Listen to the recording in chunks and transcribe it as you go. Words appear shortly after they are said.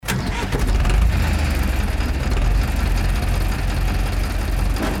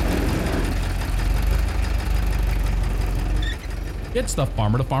It's the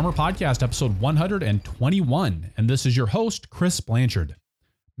Farmer to Farmer podcast, episode 121, and this is your host, Chris Blanchard.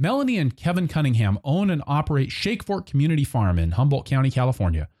 Melanie and Kevin Cunningham own and operate Shake Fork Community Farm in Humboldt County,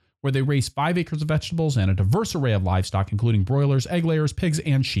 California, where they raise 5 acres of vegetables and a diverse array of livestock, including broilers, egg layers, pigs,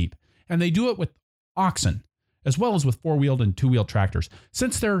 and sheep. And they do it with oxen, as well as with 4-wheeled and 2-wheeled tractors.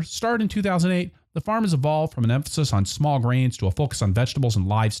 Since their start in 2008, the farm has evolved from an emphasis on small grains to a focus on vegetables and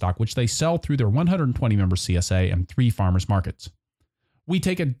livestock, which they sell through their 120-member CSA and 3 farmers markets. We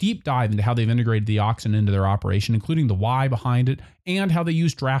take a deep dive into how they've integrated the oxen into their operation, including the why behind it, and how they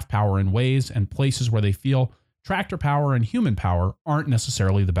use draft power in ways and places where they feel tractor power and human power aren't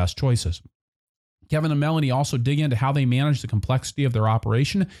necessarily the best choices. Kevin and Melanie also dig into how they manage the complexity of their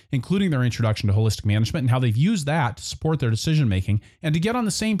operation, including their introduction to holistic management, and how they've used that to support their decision-making and to get on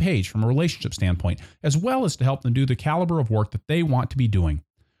the same page from a relationship standpoint, as well as to help them do the caliber of work that they want to be doing.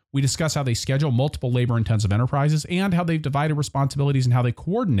 We discuss how they schedule multiple labor-intensive enterprises and how they've divided responsibilities and how they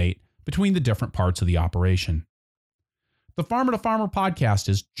coordinate between the different parts of the operation. The Farmer to Farmer podcast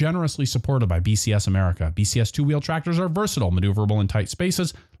is generously supported by BCS America. BCS 2-wheel tractors are versatile, maneuverable in tight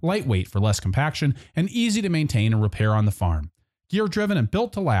spaces, lightweight for less compaction, and easy to maintain and repair on the farm. Gear-driven and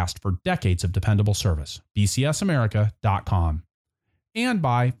built to last for decades of dependable service. BCSAmerica.com. And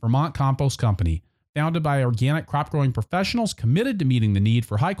by Vermont Compost Company, founded by organic crop-growing professionals committed to meeting the need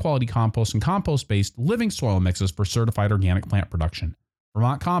for high-quality compost and compost-based living soil mixes for certified organic plant production.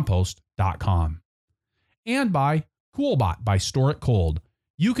 VermontCompost.com. And by CoolBot by Store It Cold.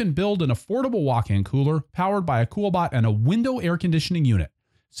 You can build an affordable walk-in cooler powered by a CoolBot and a window air conditioning unit.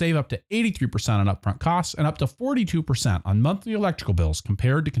 Save up to 83% on upfront costs and up to 42% on monthly electrical bills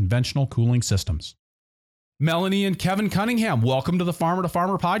compared to conventional cooling systems. Melanie and Kevin Cunningham, welcome to the Farmer to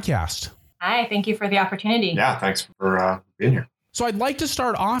Farmer podcast. Hi, thank you for the opportunity. Yeah, thanks for being here. So I'd like to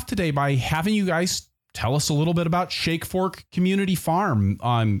start off today by having you guys tell us a little bit about Shake Fork Community Farm.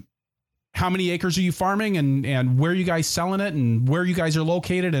 How many acres are you farming and where are you guys selling it and where you guys are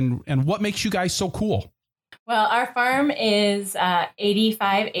located and what makes you guys so cool? Well, our farm is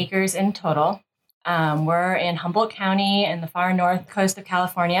 85 acres in total. We're in Humboldt County in the far north coast of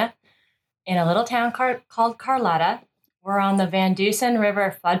California in a little town called Carlotta. We're on the Van Dusen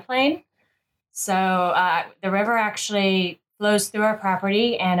River floodplain. So the river actually flows through our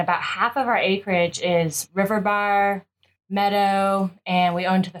property, and about half of our acreage is river bar, meadow, and we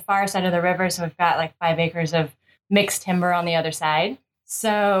own to the far side of the river, so we've got like 5 acres of mixed timber on the other side.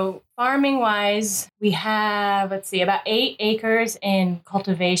 So farming-wise, we have, about 8 acres in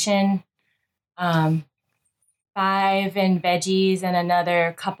cultivation, 5 in veggies, and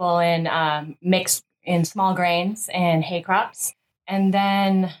another couple in mixed in small grains and hay crops. And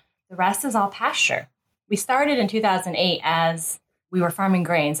then the rest is all pasture. We started in 2008 as we were farming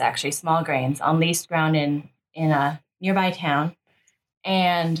grains, actually small grains, on leased ground in a nearby town.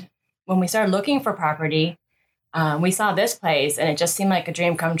 And when we started looking for property, we saw this place and it just seemed like a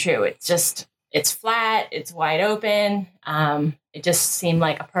dream come true. It's flat, it's wide open. It just seemed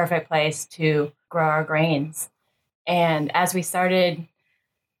like a perfect place to grow our grains. And as we started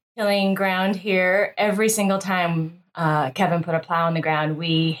tilling ground here, every single time Kevin put a plow on the ground,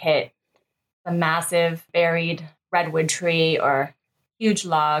 we hit a massive buried redwood tree or huge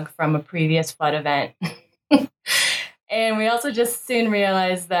log from a previous flood event. And we also just soon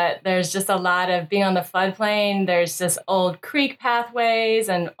realized that there's just a lot of being on the floodplain. There's just old creek pathways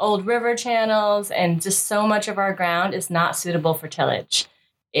and old river channels, and just so much of our ground is not suitable for tillage.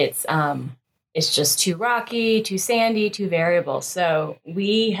 It's just too rocky, too sandy, too variable. So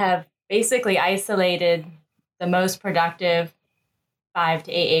we have basically isolated the most productive 5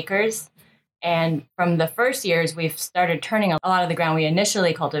 to 8 acres. And from the first years, we've started turning a lot of the ground we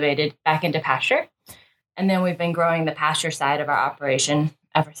initially cultivated back into pasture. And then we've been growing the pasture side of our operation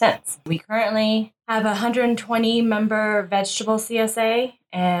ever since. We currently have a 120-member vegetable CSA.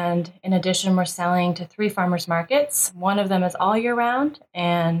 And in addition, we're selling to 3 farmers markets. One of them is all year round,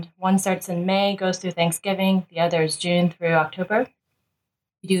 and one starts in May, goes through Thanksgiving. The other is June through October.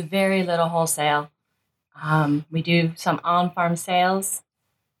 We do very little wholesale. We do some on-farm sales,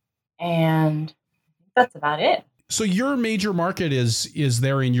 and that's about it. So your major market is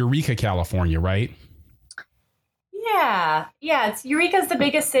there in Eureka, California, right? Yeah. Eureka's the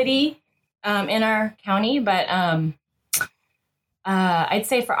biggest city in our county, but I'd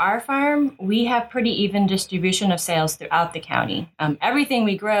say for our farm, we have pretty even distribution of sales throughout the county. Everything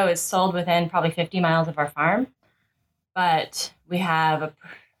we grow is sold within probably 50 miles of our farm, but we have a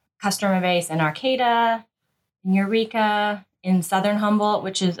customer base in Arcata, in Eureka, in southern Humboldt,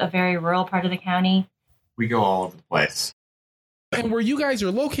 which is a very rural part of the county. We go all over the place. And where you guys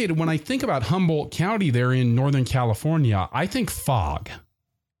are located, when I think about Humboldt County there in Northern California, I think fog.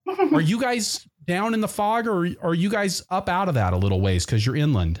 Are you guys down in the fog, or are you guys up out of that a little ways because you're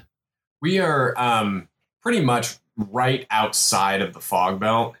inland? We are pretty much right outside of the fog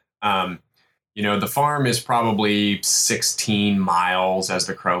belt. The farm is probably 16 miles as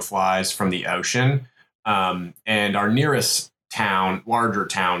the crow flies from the ocean. And our nearest town, larger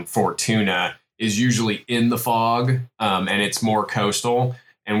town, Fortuna, is usually in the fog, and it's more coastal.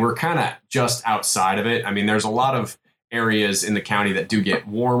 And we're kind of just outside of it. I mean, there's a lot of areas in the county that do get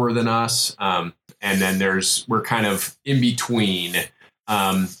warmer than us. And then we're kind of in between.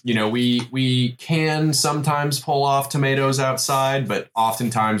 We can sometimes pull off tomatoes outside, but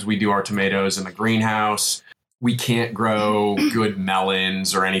oftentimes we do our tomatoes in the greenhouse. We can't grow good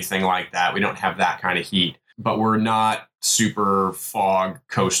melons or anything like that. We don't have that kind of heat, but we're not super fog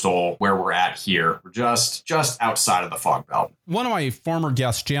coastal where we're at here. We're just outside of the fog belt. One of my former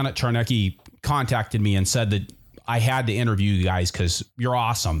guests, Janet Charnecki, contacted me and said that I had to interview you guys because you're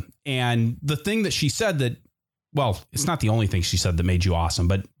awesome. And the thing that she said that, well, it's not the only thing she said that made you awesome,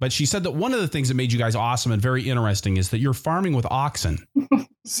 but she said that one of the things that made you guys awesome and very interesting is that you're farming with oxen.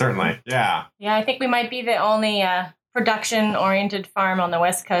 Certainly. Yeah. Yeah, I think we might be the only production-oriented farm on the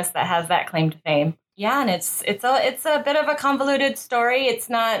West Coast that has that claim to fame. Yeah, and it's a bit of a convoluted story. It's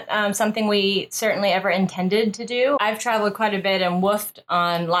not something we certainly ever intended to do. I've traveled quite a bit and woofed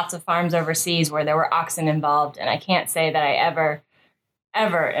on lots of farms overseas where there were oxen involved, and I can't say that I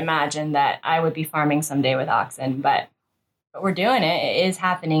ever imagined that I would be farming someday with oxen, but we're doing it. It is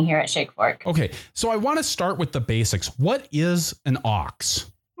happening here at Shake Fork. Okay, so I want to start with the basics. What is an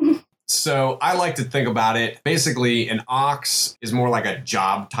ox? So I like to think about it. Basically, an ox is more like a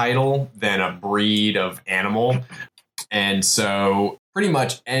job title than a breed of animal. And so pretty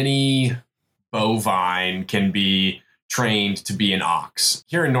much any bovine can be trained to be an ox.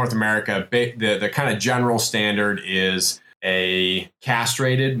 Here in North America, the kind of general standard is a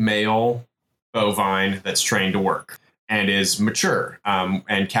castrated male bovine that's trained to work and is mature.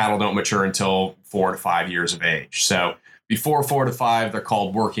 And cattle don't mature until 4 to 5 years of age. So before 4 to 5, they're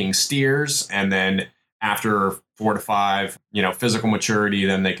called working steers. And then after 4 to 5, physical maturity,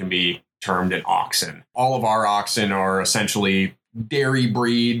 then they can be termed an oxen. All of our oxen are essentially dairy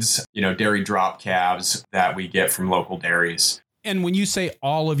breeds, dairy drop calves that we get from local dairies. And when you say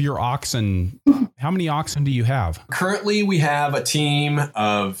all of your oxen, how many oxen do you have? Currently, we have a team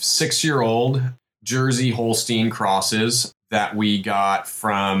of 6-year-old Jersey Holstein crosses that we got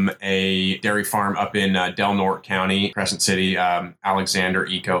from a dairy farm up in Del Norte County, Crescent City, Alexander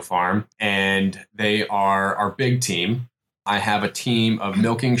Eco Farm. And they are our big team. I have a team of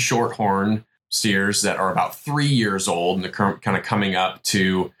milking shorthorn steers that are about 3 years old and they're kind of coming up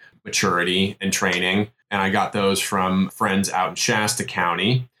to maturity and training. And I got those from friends out in Shasta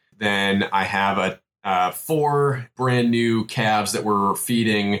County. Then I have 4 brand new calves that we're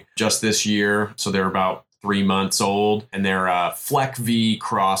feeding just this year. So they're about 3 months old, and they're Fleck V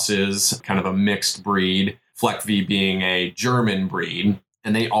crosses, kind of a mixed breed. Fleck V being a German breed,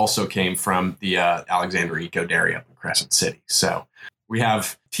 and they also came from the Alexander Eco Dairy up in Crescent City. So we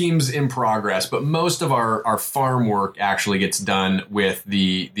have teams in progress, but most of our farm work actually gets done with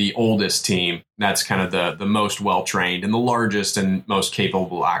the oldest team. That's kind of the most well-trained and the largest and most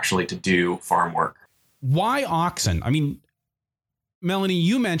capable actually to do farm work. Why oxen? I mean, Melanie,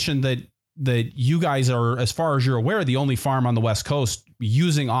 you mentioned that you guys are, as far as you're aware, the only farm on the West Coast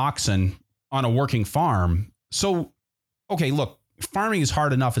using oxen on a working farm. So, okay, look, farming is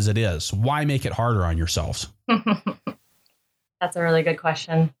hard enough as it is. Why make it harder on yourselves? That's a really good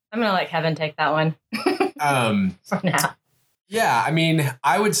question. I'm going to let Kevin take that one for now. Yeah, I mean,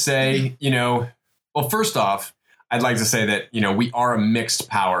 I would say, well, first off, I'd like to say that, we are a mixed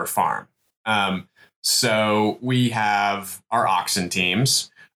power farm. So we have our oxen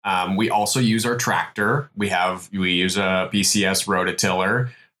teams. We also use our tractor. We use a BCS rototiller.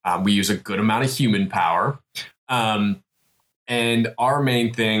 We use a good amount of human power. And our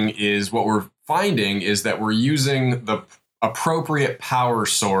main thing is what we're finding is that we're using the appropriate power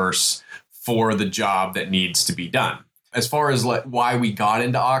source for the job that needs to be done. As far as why we got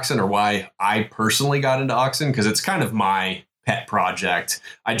into oxen, or why I personally got into oxen, because it's kind of my pet project.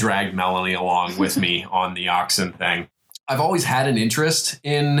 I dragged Melanie along with me on the oxen thing. I've always had an interest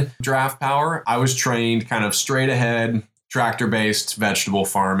in draft power. I was trained kind of straight ahead, tractor-based vegetable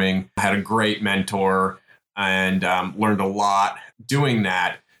farming. I had a great mentor and learned a lot doing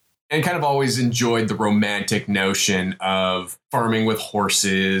that, and kind of always enjoyed the romantic notion of farming with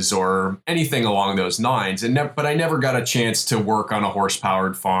horses or anything along those lines. But I never got a chance to work on a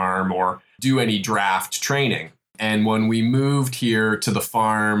horse-powered farm or do any draft training. And when we moved here to the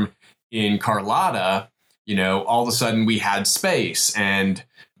farm in Carlotta, all of a sudden we had space and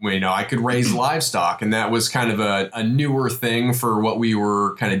I could raise livestock, and that was kind of a newer thing for what we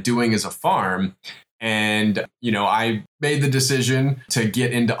were kind of doing as a farm. And, I made the decision to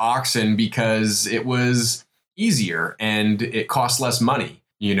get into oxen because it was easier and it cost less money.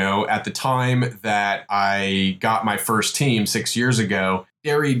 At the time that I got my first team 6 years ago,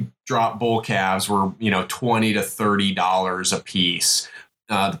 dairy drop bull calves were, $20 to $30 a piece.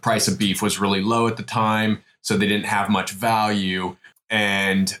 The price of beef was really low at the time, so they didn't have much value.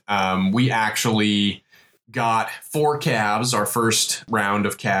 And we actually got 4 calves, our first round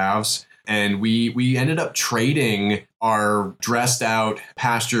of calves. And we ended up trading our dressed out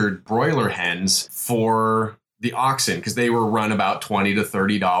pastured broiler hens for the oxen because they were run about $20 to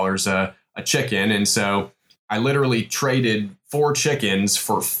 $30 a chicken. And so I literally traded 4 chickens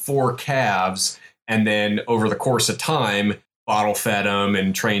for 4 calves. And then over the course of time, bottle fed them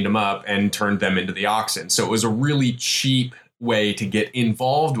and trained them up and turned them into the oxen. So it was a really cheap way to get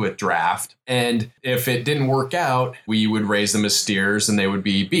involved with draft. And if it didn't work out, we would raise them as steers and they would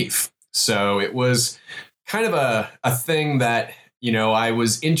be beef. So it was kind of a thing that, I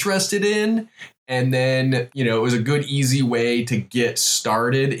was interested in. And then, it was a good, easy way to get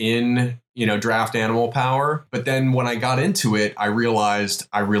started in, draft animal power. But then when I got into it, I realized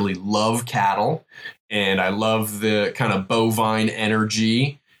I really love cattle and I love the kind of bovine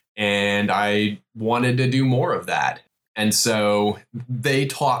energy. And I wanted to do more of that. And so they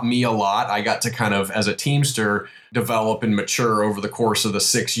taught me a lot. I got to kind of, as a teamster, develop and mature over the course of the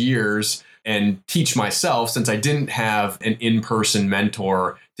 6 years and teach myself, since I didn't have an in-person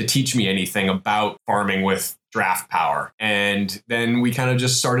mentor to teach me anything about farming with draft power. And then we kind of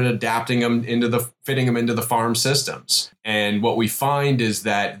just started adapting them fitting them into the farm systems. And what we find is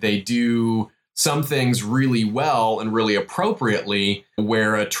that they do some things really well and really appropriately,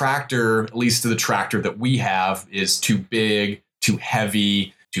 where a tractor, at least to the tractor that we have, is too big, too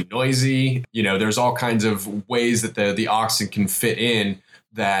heavy, too noisy. There's all kinds of ways that the oxen can fit in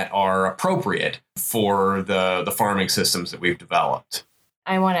that are appropriate for the farming systems that we've developed.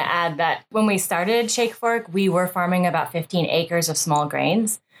 I want to add that when we started Shake Fork, we were farming about 15 acres of small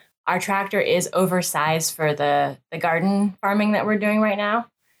grains. Our tractor is oversized for the garden farming that we're doing right now.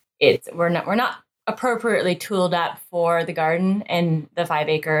 We're not appropriately tooled up for the garden and the 5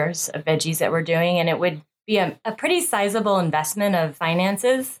 acres of veggies that we're doing. And it would be a pretty sizable investment of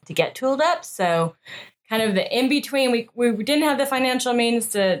finances to get tooled up. So kind of the in-between, we didn't have the financial means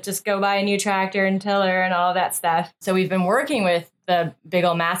to just go buy a new tractor and tiller and all of that stuff. So we've been working with the big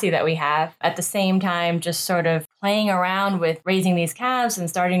old Massey that we have at the same time, just sort of playing around with raising these calves and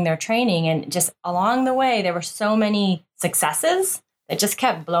starting their training. And just along the way, there were so many successes. It just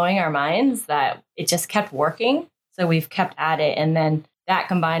kept blowing our minds that it just kept working. So we've kept at it. And then that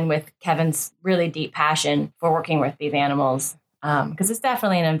combined with Kevin's really deep passion for working with these animals, because it's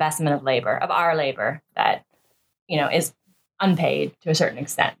definitely an investment of our labor that, is unpaid to a certain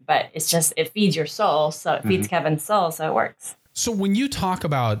extent. But it feeds your soul. So it feeds Kevin's soul. So it works. So when you talk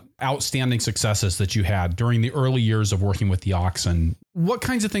about outstanding successes that you had during the early years of working with the oxen, what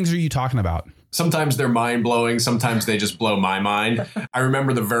kinds of things are you talking about? Sometimes they're mind-blowing. Sometimes they just blow my mind. I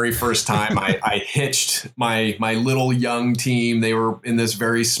remember the very first time I hitched my little young team. They were in this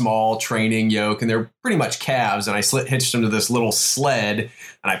very small training yoke, and they're pretty much calves. And I hitched them to this little sled, and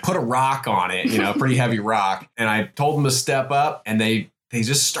I put a rock on it, a pretty heavy rock. And I told them to step up, and they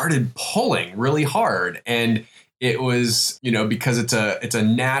just started pulling really hard. And it was, because it's a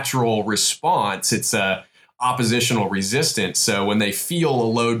natural response. It's a oppositional resistance. So when they feel a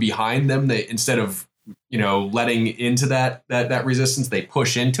load behind them, they, instead of, letting into that resistance, they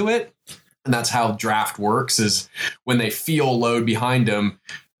push into it. And that's how draft works, is when they feel a load behind them,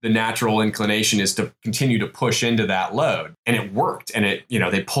 the natural inclination is to continue to push into that load. And it worked. And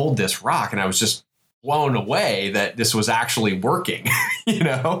they pulled this rock, and I was just blown away that this was actually working,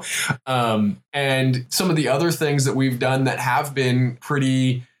 and some of the other things that we've done that have been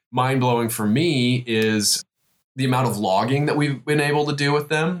pretty mind-blowing for me is the amount of logging that we've been able to do with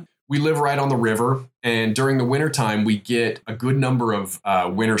them. We live right on the river, and during the wintertime, we get a good number of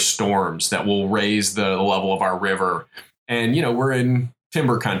winter storms that will raise the level of our river. And, we're in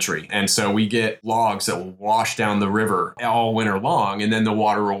timber country, and so we get logs that will wash down the river all winter long, and then the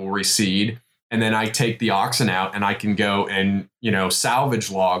water will recede. And then I take the oxen out, and I can go and,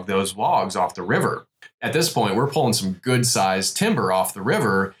 salvage log those logs off the river. At this point, we're pulling some good sized timber off the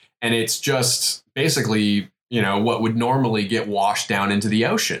river, and it's just basically, what would normally get washed down into the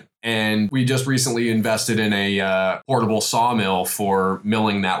ocean. And we just recently invested in a portable sawmill for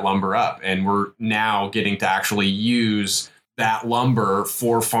milling that lumber up. And we're now getting to actually use that lumber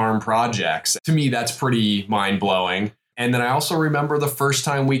for farm projects. To me, that's pretty mind-blowing. And then I also remember the first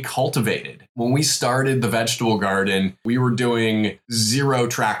time we cultivated. When we started the vegetable garden, we were doing 0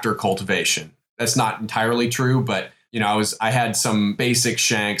 tractor cultivation. That's not entirely true, but I had some basic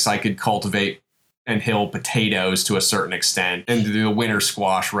shanks. I could cultivate and hill potatoes to a certain extent and do the winter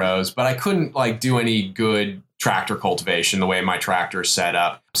squash rows, but I couldn't do any good tractor cultivation the way my tractor is set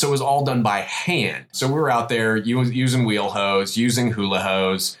up. So it was all done by hand. So we were out there using wheel hose, using hula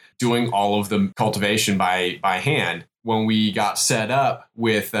hose, doing all of the cultivation by hand. When we got set up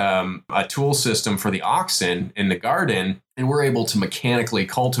with a tool system for the oxen in the garden, and we're able to mechanically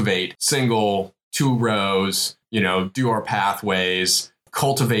cultivate single 2 rows, do our pathways,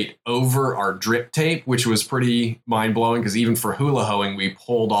 cultivate over our drip tape, which was pretty mind-blowing because even for hula hoeing, we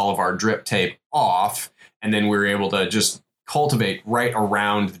pulled all of our drip tape off, and then we were able to just cultivate right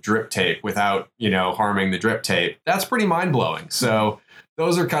around the drip tape without, harming the drip tape. That's pretty mind-blowing. So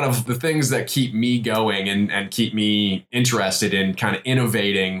those are kind of the things that keep me going and keep me interested in kind of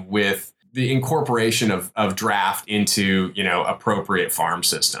innovating with the incorporation of draft into, appropriate farm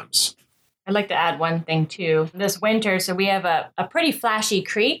systems. I'd like to add one thing too. This winter, so we have a pretty flashy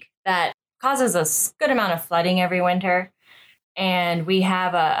creek that causes a good amount of flooding every winter. And we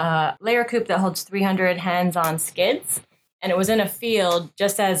have a layer coop that holds 300 hens on skids. And it was in a field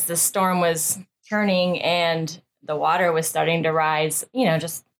just as the storm was turning and the water was starting to rise,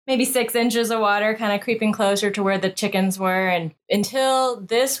 just maybe 6 inches of water kind of creeping closer to where the chickens were. And until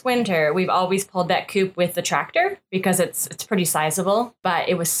this winter, we've always pulled that coop with the tractor because it's pretty sizable. But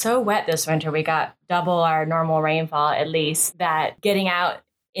it was so wet this winter, we got double our normal rainfall at least, that getting out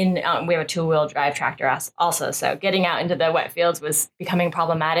we have a 2-wheel drive tractor also. So getting out into the wet fields was becoming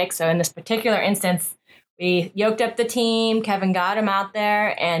problematic. So in this particular instance, we yoked up the team, Kevin got them out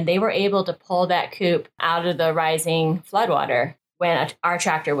there, and they were able to pull that coop out of the rising floodwater when our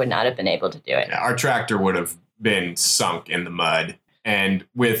tractor would not have been able to do it. Yeah, our tractor would have been sunk in the mud. And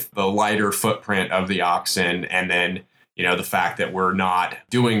with the lighter footprint of the oxen and then, the fact that we're not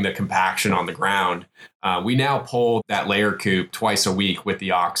doing the compaction on the ground, we now pull that layer coop twice a week with the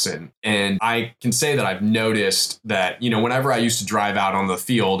oxen. And I can say that I've noticed that, whenever I used to drive out on the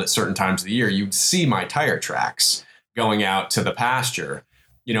field at certain times of the year, you'd see my tire tracks going out to the pasture.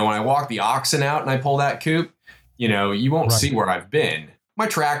 When I walk the oxen out and I pull that coop, you won't see where I've been. My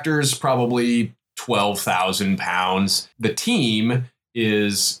tractor's probably 12,000 pounds. The team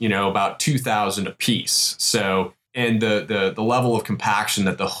is, about 2,000 a piece. So, and the level of compaction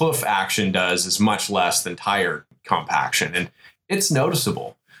that the hoof action does is much less than tire compaction. And it's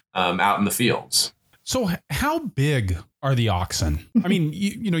noticeable out in the fields. So how big are the oxen? I mean,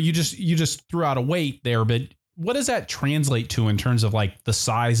 you just threw out a weight there, but what does that translate to in terms of the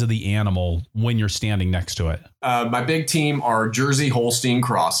size of the animal when you're standing next to it? My big team are Jersey Holstein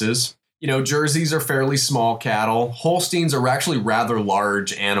crosses. Jerseys are fairly small cattle. Holsteins are actually rather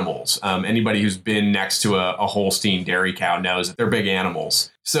large animals. Anybody who's been next to a Holstein dairy cow knows that they're big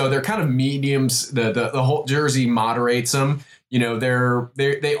animals. So they're kind of mediums. The whole Jersey moderates them.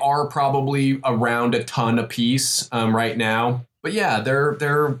 They are probably around a ton a piece right now. But yeah,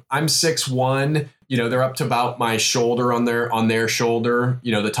 I'm 6'1". They're up to about my shoulder on their shoulder.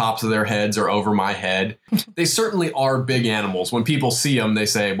 The tops of their heads are over my head. They certainly are big animals. When people see them, they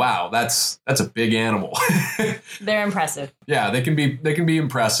say, "Wow, that's a big animal." They're impressive. Yeah, they can be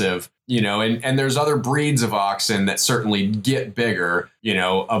impressive. And there's other breeds of oxen that certainly get bigger.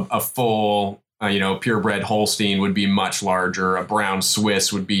 A full purebred Holstein would be much larger. A brown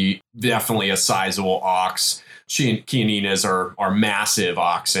Swiss would be definitely a sizable ox. Chianinas are massive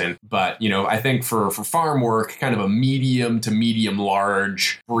oxen, but I think for farm work, kind of a medium to medium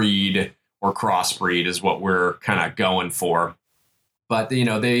large breed or crossbreed is what we're kind of going for. But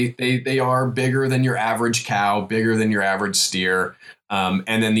they are bigger than your average cow, bigger than your average steer, and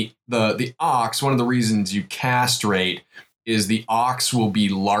then the ox. One of the reasons you castrate is the ox will be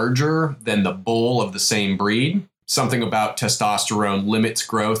larger than the bull of the same breed. Something about testosterone limits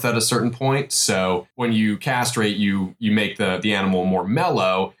growth at a certain point. So when you castrate, you make the animal more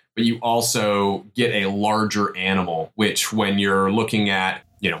mellow, but you also get a larger animal, which when you're looking at,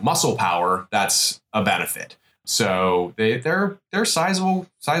 muscle power, that's a benefit. So they're sizable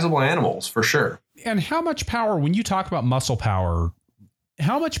animals for sure. And how much power, when you talk about muscle power,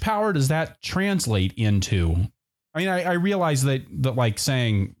 how much power does that translate into? I mean, I realize that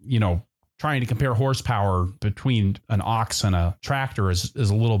saying, trying to compare horsepower between an ox and a tractor is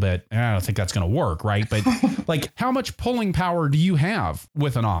a little bit, I don't think that's going to work, right? But like, how much pulling power do you have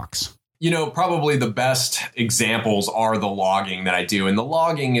with an ox? Probably the best examples are the logging that I do. And the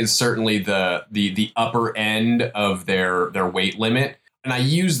logging is certainly the upper end of their weight limit. And I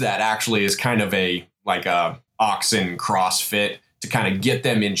use that actually as kind of a oxen CrossFit to kind of get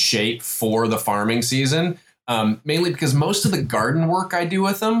them in shape for the farming season. Mainly because most of the garden work I do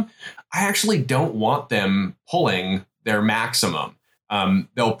with them, I actually don't want them pulling their maximum.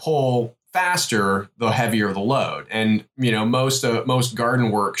 They'll pull faster the heavier the load, and most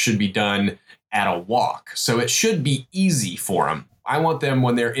garden work should be done at a walk, so it should be easy for them. I want them,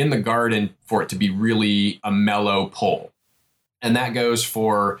 when they're in the garden, for it to be really a mellow pull, and that goes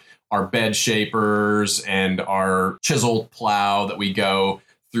for our bed shapers and our chiseled plow that we go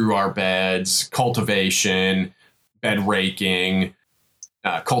through our beds, cultivation, bed raking,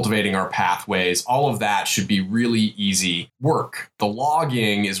 cultivating our pathways. All of that should be really easy work. The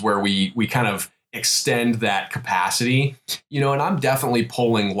logging is where we kind of extend that capacity, and I'm definitely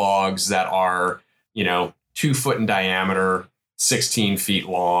pulling logs that are, 2 foot in diameter, 16 feet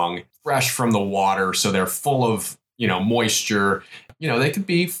long, fresh from the water. So they're full of, moisture. They could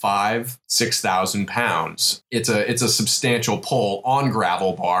be 5,000-6,000 pounds. It's a substantial pull on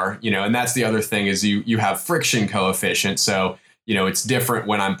gravel bar, and that's the other thing is you have friction coefficient. So, it's different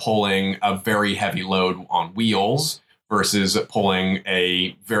when I'm pulling a very heavy load on wheels versus pulling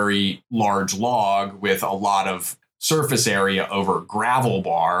a very large log with a lot of surface area over gravel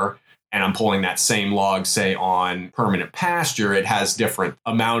bar. And I'm pulling that same log, say, on permanent pasture. It has different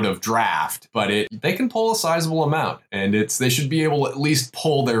amount of draft, but they can pull a sizable amount, and they should be able to at least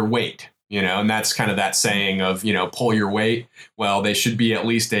pull their weight, and that's kind of that saying of, pull your weight. Well, they should be at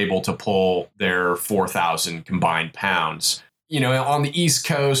least able to pull their 4,000 combined pounds. On the East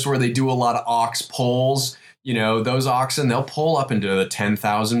Coast where they do a lot of ox pulls, those oxen, they'll pull up into the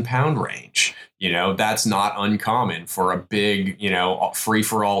 10,000 pound range. That's not uncommon for a big, free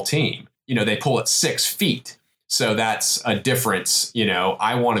for all team. They pull at 6 feet. So that's a difference.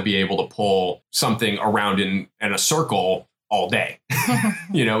 I want to be able to pull something around in a circle all day,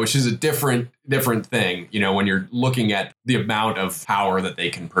 which is a different thing, when you're looking at the amount of power that they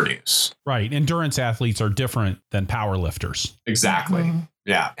can produce. Right. Endurance athletes are different than power lifters. Exactly. Mm-hmm.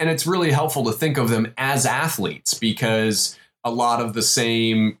 Yeah. And it's really helpful to think of them as athletes because a lot of the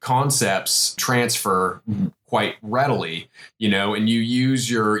same concepts transfer quite readily, and you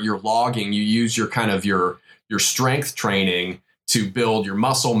use your logging, you use your kind of your strength training to build your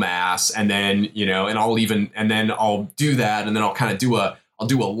muscle mass. And then, I'll do that. And then I'll kind of do a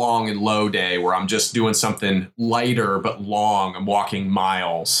long and low day where I'm just doing something lighter, but long. I'm walking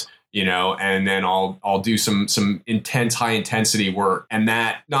miles, and then I'll do some intense, high intensity work. And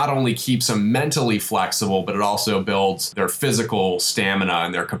that not only keeps them mentally flexible, but it also builds their physical stamina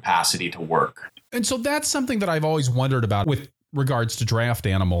and their capacity to work. And so that's something that I've always wondered about with regards to draft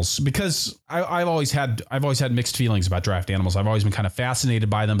animals, because I've always had mixed feelings about draft animals. I've always been kind of fascinated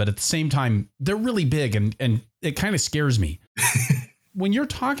by them, but at the same time, they're really big and it kind of scares me. When you're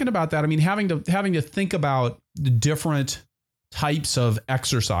talking about that, I mean, having to think about the different types of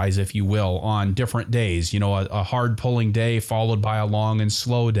exercise, if you will, on different days, a hard pulling day followed by a long and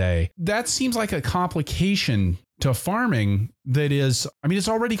slow day. That seems like a complication to farming that is, it's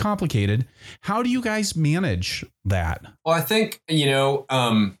already complicated. How do you guys manage that? Well, I think,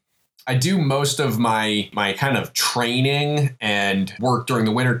 I do most of my kind of training and work during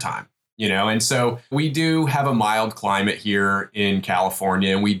the wintertime, and so we do have a mild climate here in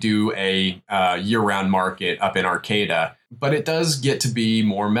California, and we do a year-round market up in Arcata, but it does get to be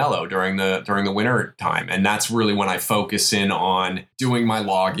more mellow during the winter time. And that's really when I focus in on doing my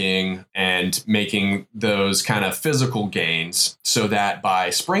logging and making those kind of physical gains so that by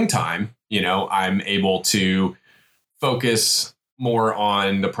springtime, I'm able to focus more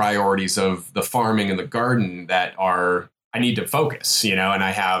on the priorities of the farming and the garden that I need to focus, and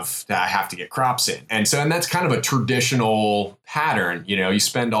I have to get crops in. And that's kind of a traditional pattern. You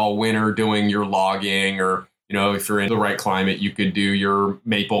spend all winter doing your logging, or, if you're in the right climate, you could do your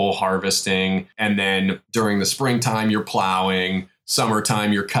maple harvesting. And then during the springtime, you're plowing.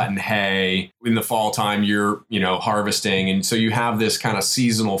 Summertime, you're cutting hay. In the fall time, you're, harvesting. And so you have this kind of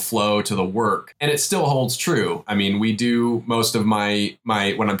seasonal flow to the work. And it still holds true. We do most of my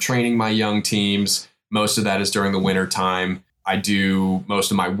when I'm training my young teams, most of that is during the winter time. I do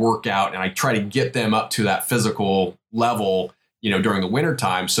most of my workout and I try to get them up to that physical level, during the winter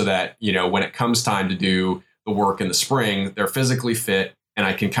time so that, when it comes time to do the work in the spring, they're physically fit and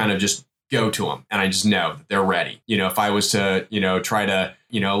I can kind of just go to them and I just know that they're ready. If I was to, try to,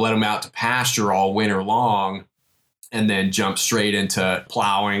 let them out to pasture all winter long and then jump straight into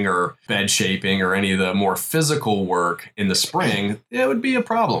plowing or bed shaping or any of the more physical work in the spring, it would be a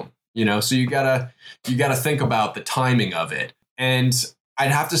problem. So you gotta think about the timing of it. And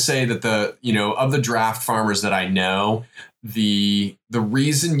I'd have to say that of the draft farmers that I know, the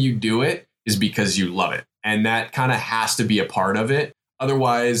reason you do it is because you love it. And that kind of has to be a part of it.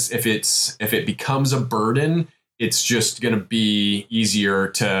 Otherwise, if it becomes a burden, it's just going to be easier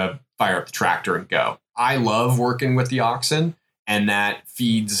to fire up the tractor and go. I love working with the oxen, and that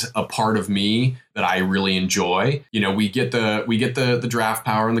feeds a part of me that I really enjoy. We get the draft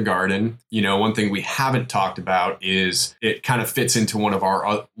power in the garden. One thing we haven't talked about is it kind of fits into one of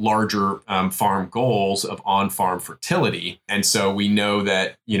our larger farm goals of on-farm fertility. And so we know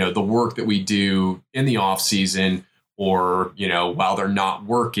that, the work that we do in the off season or, while they're not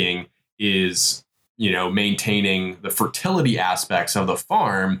working is, maintaining the fertility aspects of the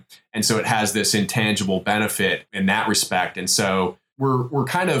farm. And so it has this intangible benefit in that respect. And so we're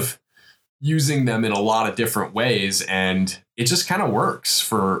kind of using them in a lot of different ways. And it just kind of works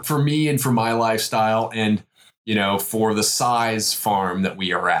for me and for my lifestyle and, for the size farm that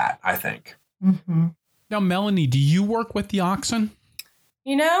we are at, I think. Mm-hmm. Now, Melanie, do you work with the oxen?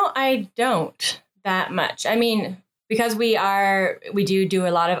 I don't that much. I mean, because we do a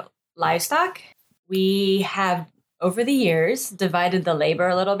lot of livestock. We have over the years divided the labor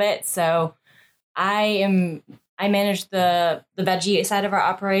a little bit. So I manage the veggie side of our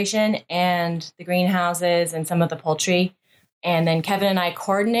operation and the greenhouses and some of the poultry. And then Kevin and I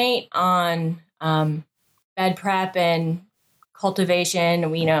coordinate on bed prep and cultivation.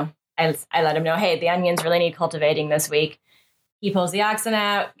 I let him know, hey, the onions really need cultivating this week. He pulls the oxen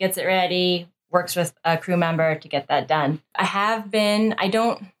out, gets it ready, works with a crew member to get that done. I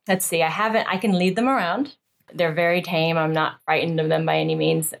can lead them around. They're very tame. I'm not frightened of them by any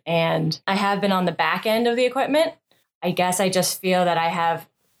means. And I have been on the back end of the equipment. I guess I just feel that I have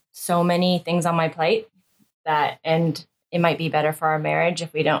so many things on my plate and it might be better for our marriage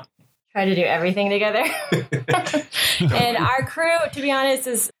if we don't try to do everything together. And our crew, to be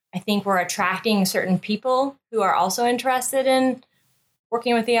honest, I think we're attracting certain people who are also interested in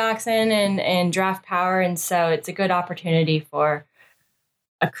working with the oxen and draft power. And so it's a good opportunity for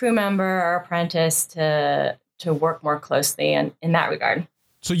a crew member or apprentice to work more closely in that regard.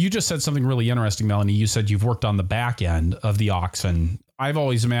 So you just said something really interesting, Melanie. You said you've worked on the back end of the oxen. I've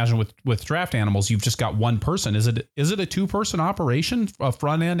always imagined with draft animals, you've just got one person. Is it a two-person operation, a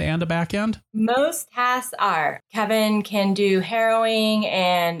front end and a back end? Most tasks are. Kevin can do harrowing,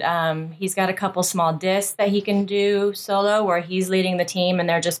 and he's got a couple small discs that he can do solo where he's leading the team and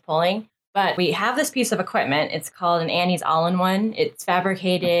they're just pulling. But we have this piece of equipment. It's called an Annie's All-in-One. It's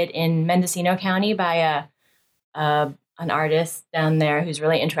fabricated in Mendocino County by an artist down there who's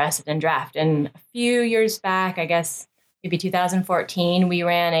really interested in draft. And a few years back, I guess maybe 2014, we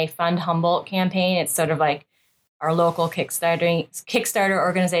ran a Fund Humboldt campaign. It's sort of like our local Kickstarter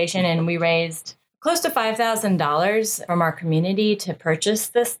organization, and we raised close to $5,000 from our community to purchase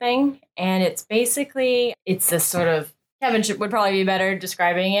this thing. And it's this sort of, Kevin would probably be better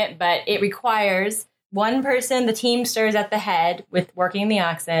describing it, but it requires one person, the teamsters at the head with working the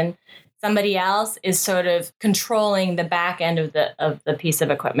oxen. Somebody else is sort of controlling the back end of the piece of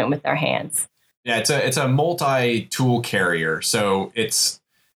equipment with their hands. Yeah, it's a multi-tool carrier. So it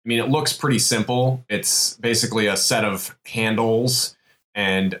looks pretty simple. It's basically a set of handles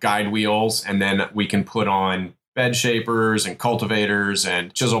and guide wheels, and then we can put on bed shapers and cultivators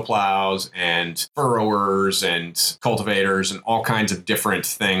and chisel plows and furrowers and cultivators and all kinds of different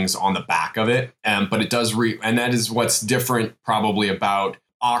things on the back of it. But it does and that is what's different probably about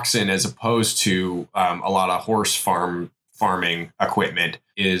oxen as opposed to a lot of horse farming equipment,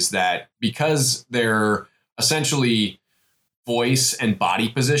 is that because they're essentially voice and body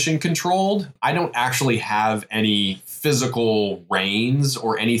position controlled, I don't actually have any physical reins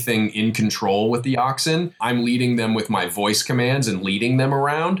or anything in control with the oxen. I'm leading them with my voice commands and leading them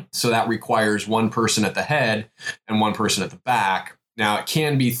around. So that requires one person at the head and one person at the back. Now, it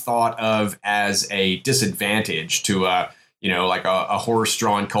can be thought of as a disadvantage to like a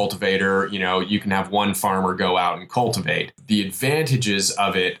horse-drawn cultivator. You can have one farmer go out and cultivate. The advantages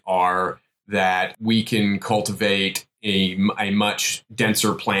of it are that we can cultivate a much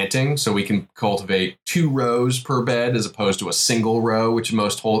denser planting. So we can cultivate 2 rows per bed as opposed to a single row, which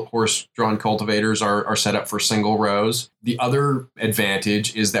most horse-drawn cultivators are set up for single rows. The other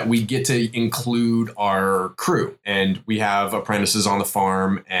advantage is that we get to include our crew, and we have apprentices on the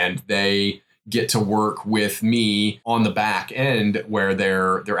farm, and they get to work with me on the back end where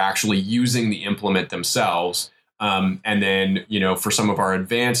they're actually using the implement themselves. And then, for some of our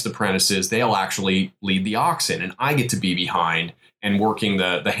advanced apprentices, they'll actually lead the oxen, and I get to be behind and working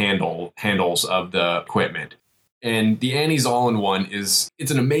the handles of the equipment. And the Annie's All-in-One it's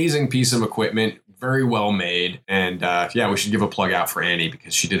an amazing piece of equipment, very well made. And we should give a plug out for Annie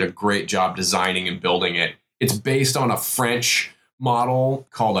because she did a great job designing and building it. It's based on a French model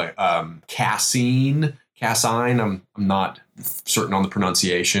called a Cassine. I'm not certain on the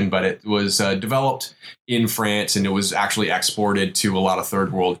pronunciation, but it was developed in France, and it was actually exported to a lot of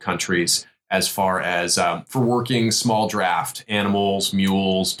third world countries as far as for working small draft animals,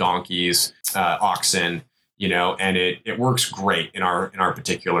 mules, donkeys, oxen, and it works great in our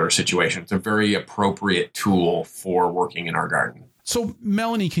particular situation. It's a very appropriate tool for working in our garden. So,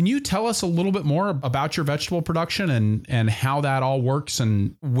 Melanie, can you tell us a little bit more about your vegetable production and how that all works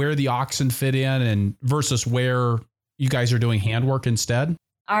and where the oxen fit in and versus where you guys are doing handwork instead?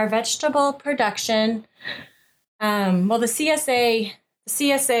 Our vegetable production, the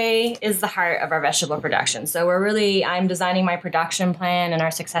CSA is the heart of our vegetable production. So I'm designing my production plan and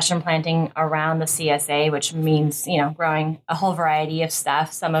our succession planting around the CSA, which means, growing a whole variety of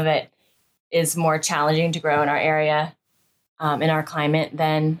stuff. Some of it is more challenging to grow in our area, in our climate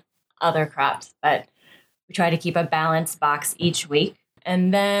than other crops, but we try to keep a balanced box each week.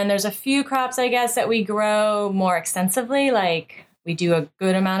 And then there's a few crops, I guess, that we grow more extensively. Like we do a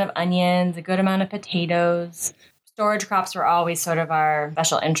good amount of onions, a good amount of potatoes. Storage crops were always sort of our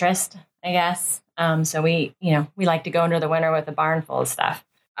special interest, I guess. So we like to go into the winter with a barn full of stuff.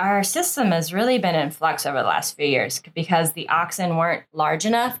 Our system has really been in flux over the last few years because the oxen weren't large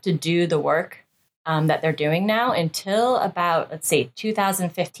enough to do the work that they're doing now until about,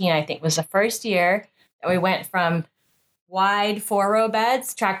 2015, I think was the first year that we went from wide 4-row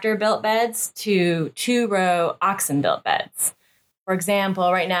beds, tractor-built beds, to 2-row oxen-built beds. For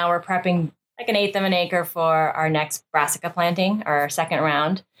example, right now we're prepping like 1/8 of an acre for our next brassica planting, our second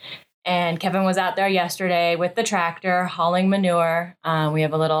round. And Kevin was out there yesterday with the tractor hauling manure. We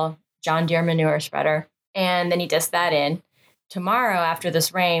have a little John Deere manure spreader, and then he disced that in. Tomorrow, after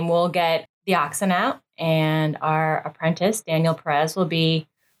this rain, we'll get the oxen out, and our apprentice, Daniel Perez, will be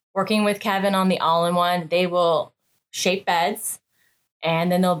working with Kevin on the all-in-one. They will shape beds,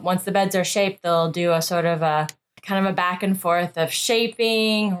 and then once the beds are shaped, they'll do a sort of a kind of a back and forth of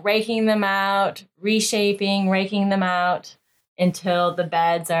shaping, raking them out, reshaping, raking them out until the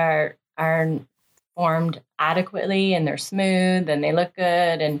beds are formed adequately and they're smooth and they look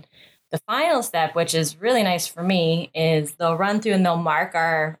good. And the final step, which is really nice for me, is they'll run through and they'll mark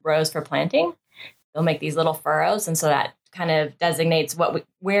our rows for planting. They'll make these little furrows, and so that kind of designates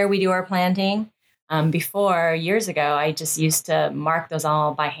where we do our planting. Before, years ago, I just used to mark those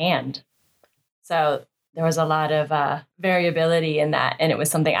all by hand. So there was a lot of variability in that, and it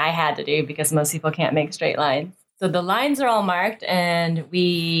was something I had to do because most people can't make straight lines. So the lines are all marked, and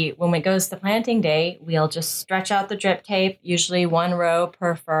when it goes to planting day, we'll just stretch out the drip tape, usually 1 row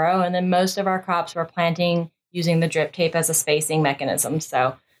per furrow, and then most of our crops we're planting using the drip tape as a spacing mechanism.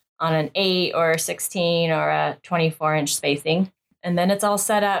 So on an 8 or 16 or a 24-inch spacing. And then it's all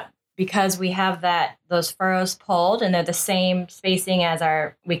set up because we have those furrows pulled, and they're the same spacing as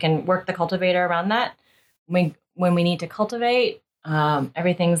we can work the cultivator around that. When we need to cultivate,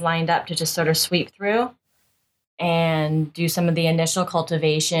 everything's lined up to just sort of sweep through and do some of the initial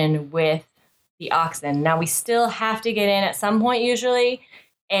cultivation with the oxen. Now, we still have to get in at some point usually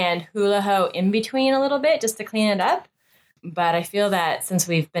and hula hoe in between a little bit just to clean it up. But I feel that since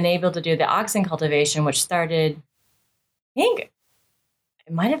we've been able to do the oxen cultivation, which started, I think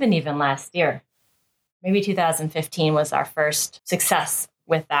it might have been even last year, maybe 2015 was our first success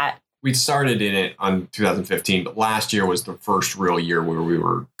with that. We started in it on 2015, but last year was the first real year where we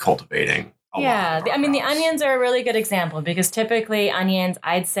were cultivating. Yeah, I mean, the onions are a really good example because typically onions,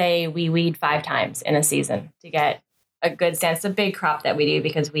 I'd say we weed 5 times in a season to get a good sense. It's a big crop that we do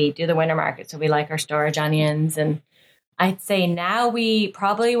because we do the winter market, so we like our storage onions. And I'd say now we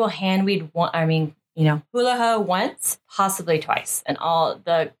probably will hand weed hula hoe once, possibly twice, and all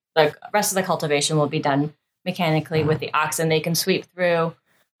the rest of the cultivation will be done mechanically with the oxen. They can sweep through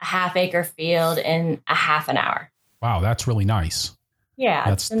a half-acre field in a half an hour. Wow, that's really nice. Yeah,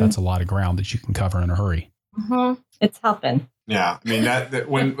 that's a lot of ground that you can cover in a hurry. Mm-hmm. It's helping. Yeah, I mean that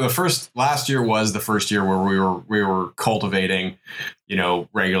when last year was the first year where we were cultivating,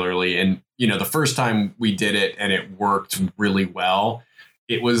 regularly, and the first time we did it and it worked really well,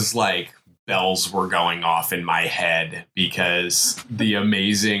 it was like bells were going off in my head because the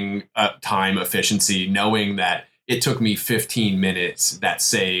amazing time efficiency, knowing that it took me 15 minutes that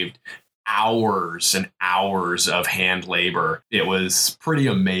saved hours and hours of hand labor. It was pretty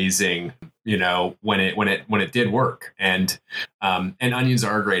amazing, when it did work. And onions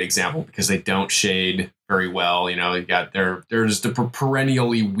are a great example because they don't shade very well. You got they're just a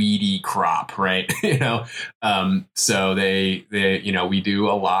perennially weedy crop, right? So they we do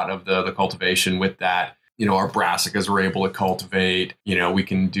a lot of the cultivation with that. Our brassicas we're able to cultivate. We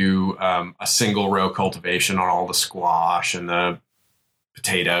can do a single row cultivation on all the squash and the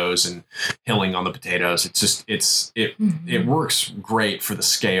potatoes and hilling on the potatoes. It works great for the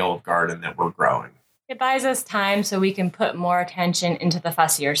scale of garden that we're growing. It buys us time so we can put more attention into the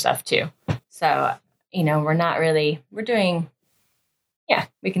fussier stuff too. So, we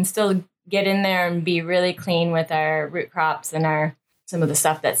can still get in there and be really clean with our root crops and some of the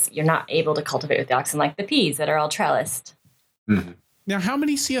stuff that's you're not able to cultivate with the oxen, like the peas that are all trellised. Mm-hmm. Now, how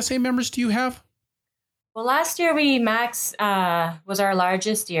many CSA members do you have? Well, last year Max was our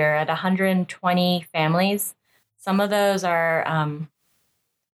largest year at 120 families. Some of those are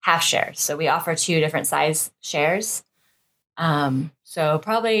half shares. So we offer 2 different size shares. So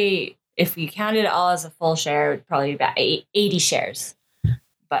probably if we counted it all as a full share, it would probably be about 80 shares.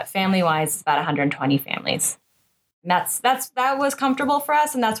 But family-wise, it's about 120 families. And that was comfortable for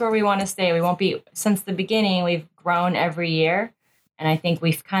us, and that's where we want to stay. We won't be, since the beginning, we've grown every year. And I think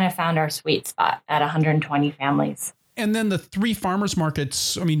we've kind of found our sweet spot at 120 families. And then the 3 farmers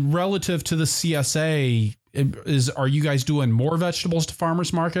markets, relative to the CSA, are you guys doing more vegetables to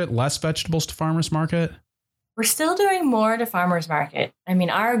farmers market, less vegetables to farmers market? We're still doing more to farmers market.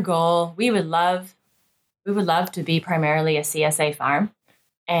 Our goal, we would love to be primarily a CSA farm.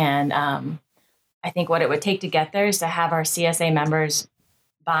 And I think what it would take to get there is to have our CSA members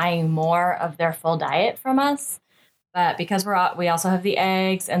buying more of their full diet from us. But because we also have the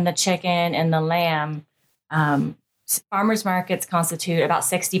eggs and the chicken and the lamb, farmers markets constitute about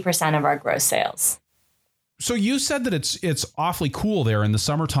 60% of our gross sales. So you said that it's awfully cool there in the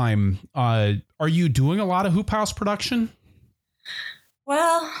summertime. Are you doing a lot of hoop house production?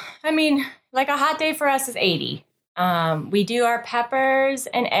 Well, like a hot day for us is 80. We do our peppers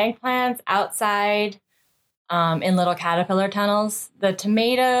and eggplants outside in little caterpillar tunnels. The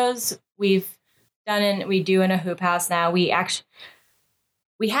tomatoes we do in a hoop house now. We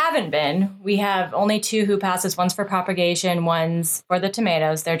haven't been. We have only 2 hoop houses. One's for propagation, one's for the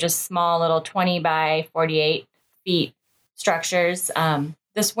tomatoes. They're just small little 20 by 48 feet structures.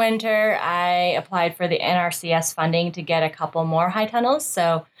 This winter, I applied for the NRCS funding to get a couple more high tunnels.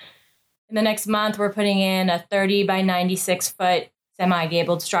 So in the next month, we're putting in a 30 by 96 foot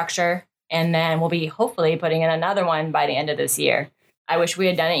semi-gabled structure. And then we'll be hopefully putting in another one by the end of this year. I wish we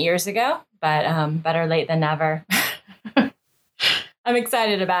had done it years ago, but better late than never. I'm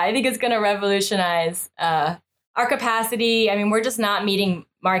excited about it. I think it's going to revolutionize our capacity. We're just not meeting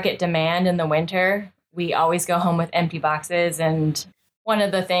market demand in the winter. We always go home with empty boxes. And one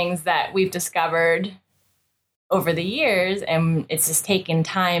of the things that we've discovered over the years, and it's just taken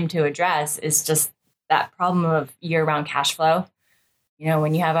time to address, is just that problem of year-round cash flow.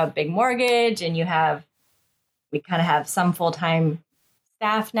 When you have a big mortgage and we kind of have some full-time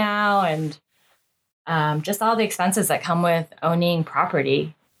staff now, and just all the expenses that come with owning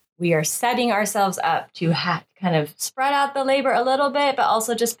property, we are setting ourselves up to kind of spread out the labor a little bit, but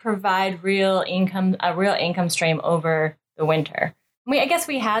also just provide a real income stream over the winter. I guess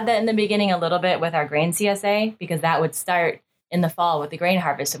we had that in the beginning a little bit with our grain CSA, because that would start in the fall with the grain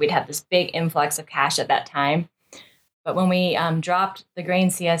harvest. So we'd have this big influx of cash at that time. But when we dropped the grain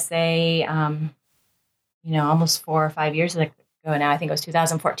CSA, almost 4 or 5 years ago now, I think it was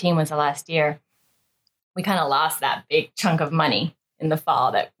 2014 was the last year, we kind of lost that big chunk of money in the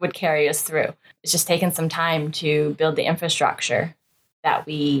fall that would carry us through. It's just taken some time to build the infrastructure that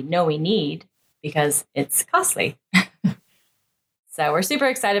we know we need because it's costly. So we're super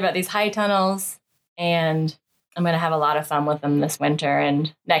excited about these high tunnels, and I'm going to have a lot of fun with them this winter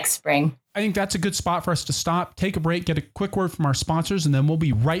and next spring. I think that's a good spot for us to stop, take a break, get a quick word from our sponsors, and then we'll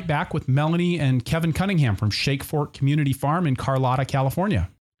be right back with Melanie and Kevin Cunningham from Shake Fork Community Farm in Carlotta, California.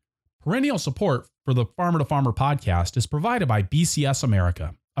 Perennial support for the Farmer to Farmer podcast is provided by BCS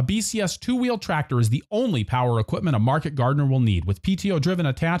America. A BCS 2-wheel tractor is the only power equipment a market gardener will need, with PTO-driven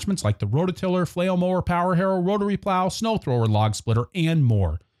attachments like the rototiller, flail mower, power harrow, rotary plow, snow thrower, log splitter, and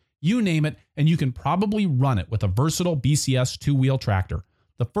more. You name it, and you can probably run it with a versatile BCS 2-wheel tractor.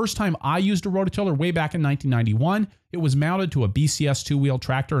 The first time I used a rototiller way back in 1991, it was mounted to a BCS 2-wheel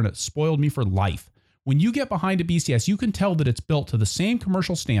tractor, and it spoiled me for life. When you get behind a BCS, you can tell that it's built to the same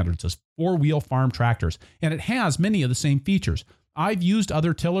commercial standards as 4-wheel farm tractors, and it has many of the same features. I've used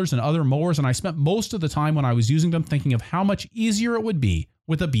other tillers and other mowers, and I spent most of the time when I was using them thinking of how much easier it would be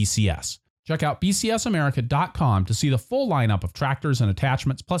with a BCS. Check out bcsamerica.com to see the full lineup of tractors and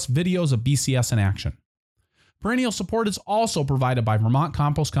attachments, plus videos of BCS in action. Perennial support is also provided by Vermont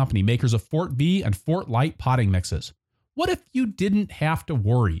Compost Company, makers of Fort V and Fort Light potting mixes. What if you didn't have to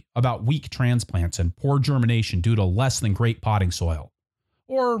worry about weak transplants and poor germination due to less than great potting soil?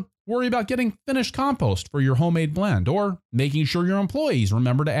 Or worry about getting finished compost for your homemade blend, or making sure your employees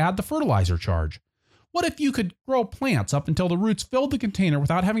remember to add the fertilizer charge? What if you could grow plants up until the roots filled the container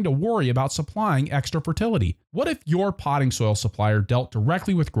without having to worry about supplying extra fertility? What if your potting soil supplier dealt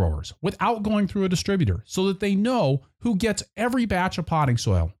directly with growers without going through a distributor so that they know who gets every batch of potting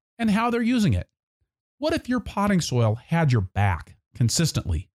soil and how they're using it? What if your potting soil had your back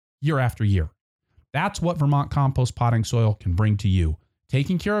consistently year after year? That's what Vermont Compost potting soil can bring to you,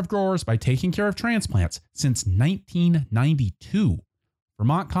 taking care of growers by taking care of transplants since 1992.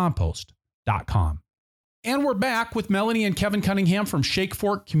 VermontCompost.com. And we're back with Melanie and Kevin Cunningham from Shake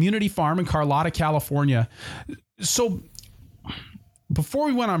Fork Community Farm in Carlotta, California. So before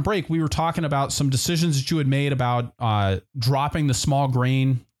we went on break, we were talking about some decisions that you had made about dropping the small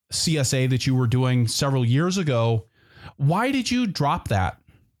grain CSA that you were doing several years ago. Why did you drop that?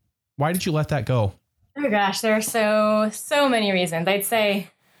 Why did you let that go? Oh gosh, there are so many reasons. I'd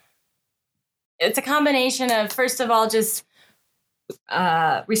say it's a combination of, first of all, just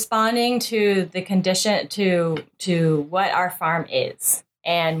responding to the condition, to what our farm is.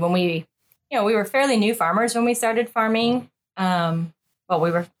 And when we were fairly new farmers when we started farming. We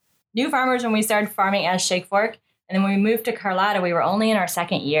were new farmers when we started farming as Shake Fork. And then when we moved to Carlotta, we were only in our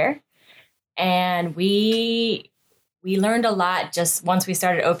second year. And we learned a lot just once we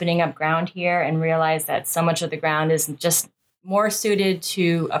started opening up ground here and realized that so much of the ground is just more suited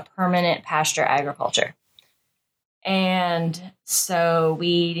to a permanent pasture agriculture. And so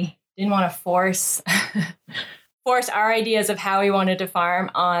we didn't want to force our ideas of how we wanted to farm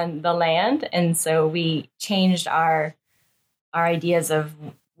on the land. And so we changed our ideas of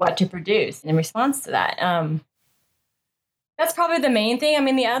what to produce in response to that. That's probably the main thing. I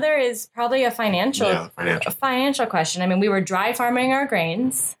mean, the other is probably a financial question. I mean, we were dry farming our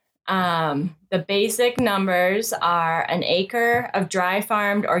grains. The basic numbers are an acre of dry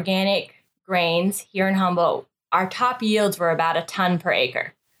farmed organic grains here in Humboldt. Our top yields were about a ton per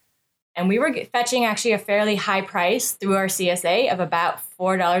acre. And we were fetching actually a fairly high price through our CSA of about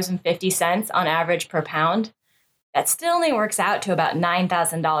 $4.50 on average per pound. That still only works out to about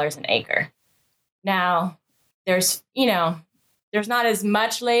 $9,000 an acre. Now, there's not as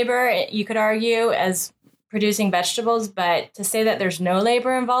much labor, you could argue, as producing vegetables, but to say that there's no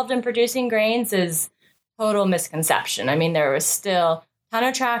labor involved in producing grains is total misconception. I mean, there was still a ton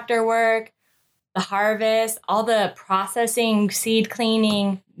of tractor work, the harvest, all the processing, seed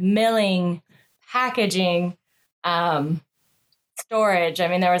cleaning, milling, packaging, storage. I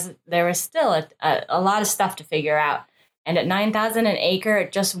mean, there was still a lot of stuff to figure out. And at $9,000 an acre,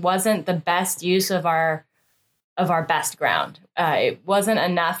 it just wasn't the best use of our best ground. It wasn't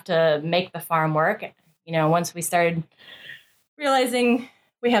enough to make the farm work. Once we started realizing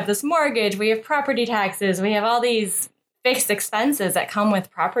we have this mortgage, we have property taxes, we have all these fixed expenses that come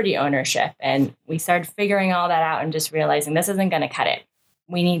with property ownership. And we started figuring all that out and just realizing this isn't going to cut it.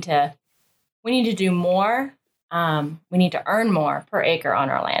 We need to do more. We need to earn more per acre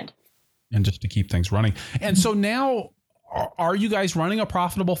on our land. And just to keep things running. And so now, are you guys running a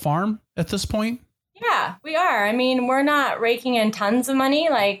profitable farm at this point? Yeah, we are. I mean, we're not raking in tons of money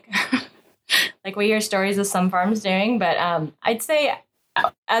like we hear stories of some farms doing. But I'd say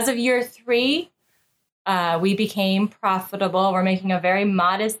as of year 3, we became profitable. We're making a very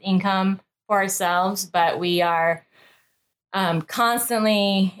modest income for ourselves, but we are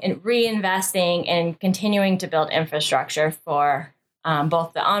constantly reinvesting and continuing to build infrastructure for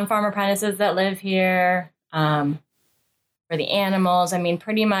both the on-farm apprentices that live here, for the animals. I mean,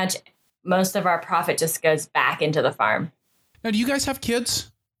 pretty much most of our profit just goes back into the farm. Now, do you guys have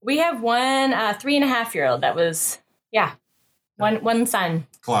kids? We have one 3.5-year-old that was, one son.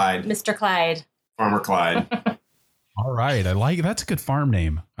 Clyde. Mr. Clyde. Farmer Clyde. All right. That's a good farm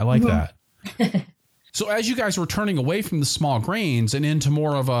name. I like that. So as you guys were turning away from the small grains and into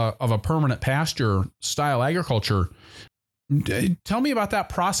more of a permanent pasture style agriculture, tell me about that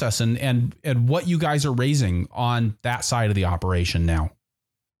process and what you guys are raising on that side of the operation now.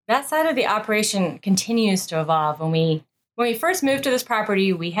 That side of the operation continues to evolve. When we first moved to this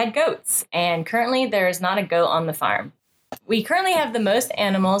property, we had goats, and currently there is not a goat on the farm. We currently have the most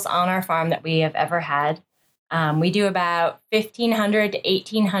animals on our farm that we have ever had. We do about 1,500 to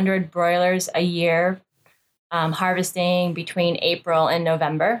 1,800 broilers a year, harvesting between April and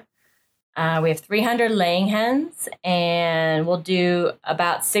November. We have 300 laying hens, and we'll do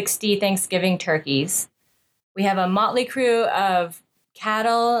about 60 Thanksgiving turkeys. We have a motley crew of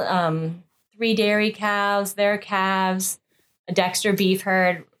cattle, 3 dairy cows, their calves, a Dexter beef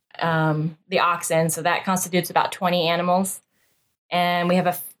herd, the oxen. So that constitutes about 20 animals. And we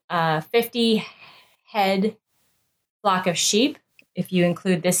have a 50 head flock of sheep, if you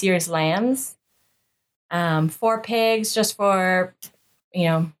include this year's lambs. 4 pigs just for,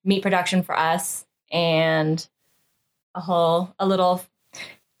 meat production for us, and a little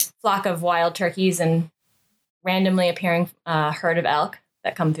flock of wild turkeys and randomly appearing herd of elk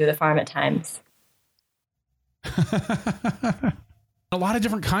that come through the farm at times. A lot of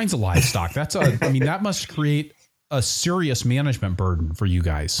different kinds of livestock. That must create a serious management burden for you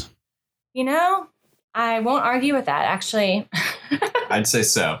guys. I won't argue with that, actually. I'd say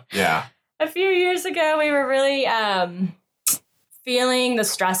so. Yeah. A few years ago, we were really feeling the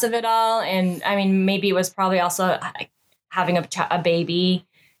stress of it all. And maybe it was probably also having a baby.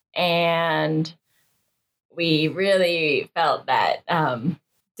 And we really felt that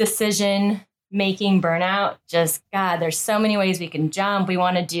decision-making burnout. There's so many ways we can jump. We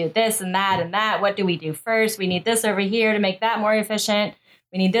want to do this and that and that. What do we do first? We need this over here to make that more efficient.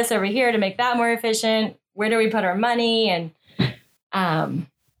 We need this over here to make that more efficient. Where do we put our money? And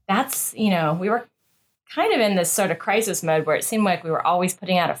we were kind of in this sort of crisis mode where it seemed like we were always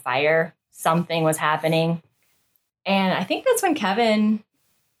putting out a fire. Something was happening. And I think that's when Kevin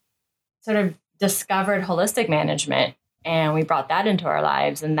sort of discovered holistic management, and we brought that into our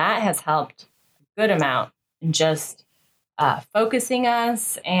lives. And that has helped a good amount in just focusing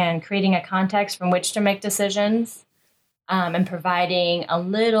us and creating a context from which to make decisions, and providing a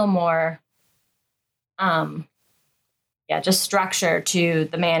little more just structure to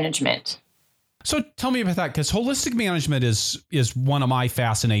the management. So tell me about that, because holistic management is one of my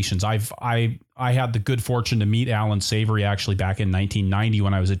fascinations. I had the good fortune to meet Alan Savory actually back in 1990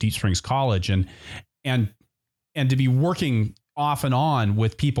 when I was at Deep Springs College, and to be working off and on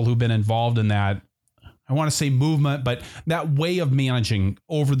with people who've been involved in that, I want to say movement, but that way of managing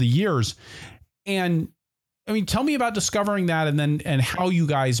over the years. And tell me about discovering that and how you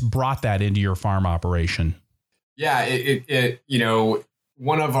guys brought that into your farm operation. Yeah,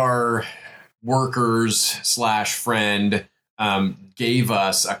 one of our workers / friend gave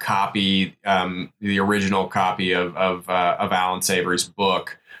us a copy, the original copy of Alan Savory's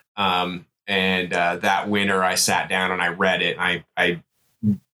book. And that winter I sat down and I read it. I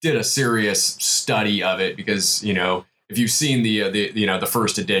did a serious study of it because, if you've seen the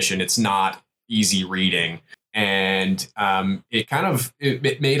first edition, it's not easy reading. And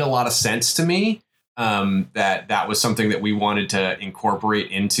it made a lot of sense to me. That was something that we wanted to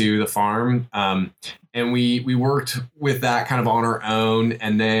incorporate into the farm. And we worked with that kind of on our own.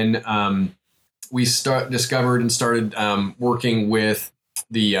 And then we discovered and started working with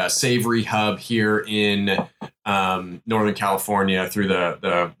the Savory Hub here in Northern California through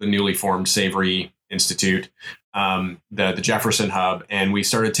the newly formed Savory Institute, the Jefferson Hub. And we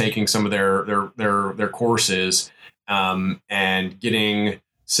started taking some of their courses and getting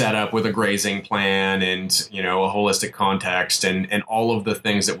set up with a grazing plan and, a holistic context and all of the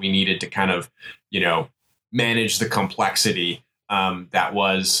things that we needed to kind of, manage the complexity that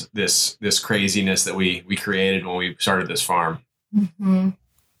was this craziness that we created when we started this farm. Mm-hmm.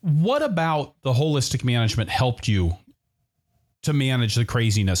 What about the holistic management helped you to manage the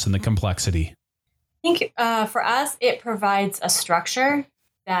craziness and the complexity? I think for us, it provides a structure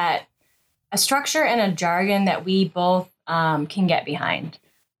and a jargon that we both can get behind.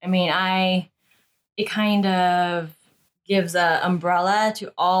 It kind of gives an umbrella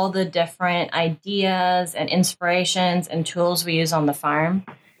to all the different ideas and inspirations and tools we use on the farm.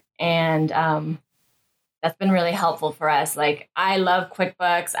 And that's been really helpful for us. Like, I love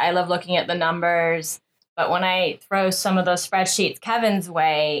QuickBooks. I love looking at the numbers. But when I throw some of those spreadsheets Kevin's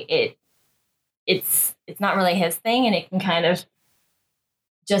way, it's not really his thing, and it can kind of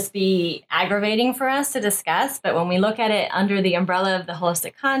just be aggravating for us to discuss. But when we look at it under the umbrella of the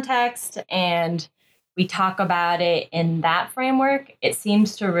holistic context and we talk about it in that framework, it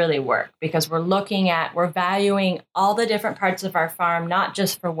seems to really work because we're valuing all the different parts of our farm, not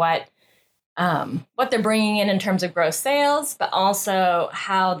just for what they're bringing in terms of gross sales, but also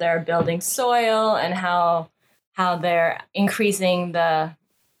how they're building soil and how they're increasing the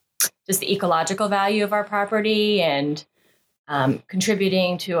ecological value of our property and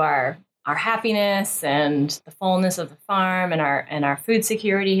contributing to our happiness and the fullness of the farm and our food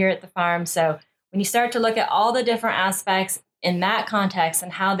security here at the farm. So when you start to look at all the different aspects in that context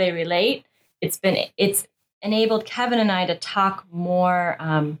and how they relate, it's enabled Kevin and I to talk more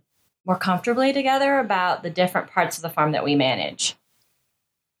more comfortably together about the different parts of the farm that we manage.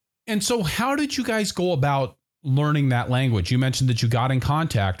 And so how did you guys go about learning that language? You mentioned that you got in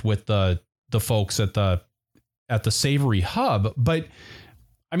contact with the folks at the Savory Hub, but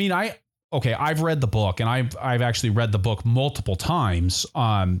I mean, I've read the book, and I've actually read the book multiple times.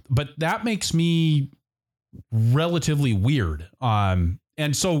 But that makes me relatively weird. And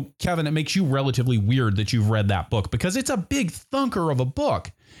so, Kevin, it makes you relatively weird that you've read that book, because it's a big thunker of a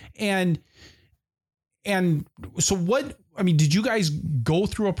book. And so what, I mean, did you guys go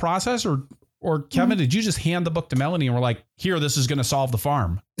through a process, or Kevin, did you just hand the book to Melanie and we're like, here, this is going to solve the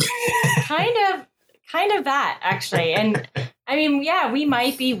farm? Kind of that, actually. And I mean, yeah, we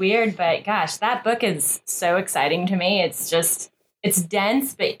might be weird, but gosh, that book is so exciting to me. It's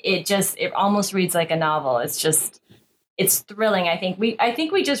dense, but it almost reads like a novel. It's thrilling. I think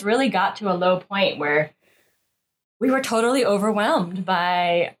we just really got to a low point where we were totally overwhelmed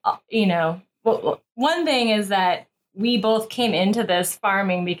by, well, one thing is that we both came into this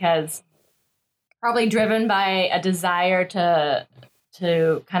farming because probably driven by a desire to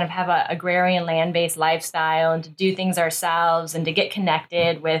kind of have a agrarian land-based lifestyle and to do things ourselves and to get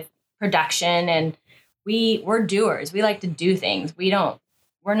connected with production. And we're doers. We like to do things.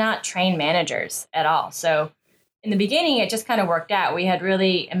 We're not trained managers at all. So in the beginning, it just kind of worked out. We had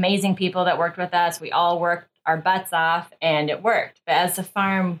really amazing people that worked with us. We all worked our butts off, and it worked. But as the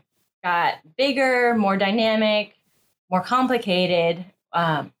farm got bigger, more dynamic, more complicated,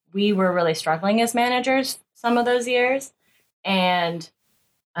 we were really struggling as managers some of those years. And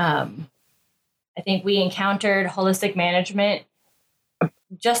I think we encountered holistic management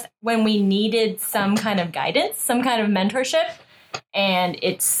just when we needed some kind of guidance, some kind of mentorship. And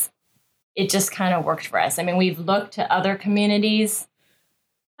it just kind of worked for us. I mean, we've looked to other communities,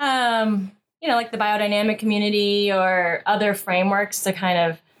 like the biodynamic community or other frameworks to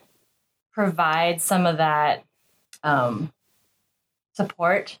kind of provide some of that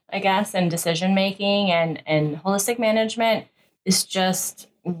support, I guess, and decision making, and holistic management is just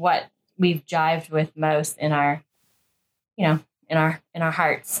what we've jived with most in our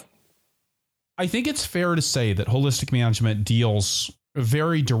hearts. I think it's fair to say that holistic management deals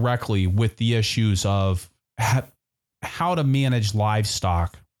very directly with the issues of how to manage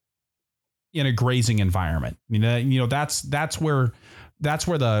livestock in a grazing environment. That's where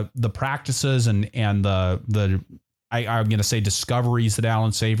the practices and the I'm going to say discoveries that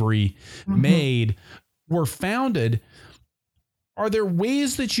Alan Savory made were founded. Are there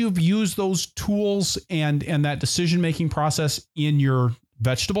ways that you've used those tools and that decision-making process in your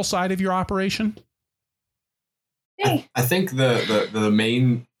vegetable side of your operation? I think the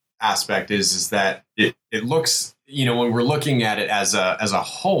main aspect is that it looks, when we're looking at it as a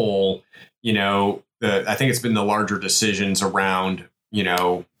whole, I think it's been the larger decisions around,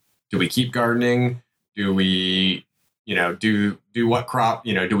 do we keep gardening? Do we, do what crop,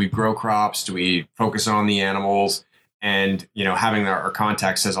 do we grow crops? Do we focus on the animals? And, having our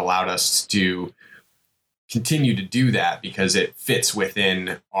contacts has allowed us to continue to do that because it fits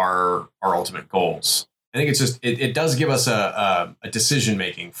within our ultimate goals. I think it's just, it does give us a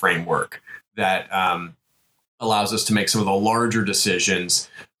decision-making framework that allows us to make some of the larger decisions.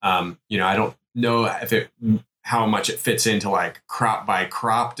 I don't know how much it fits into like crop by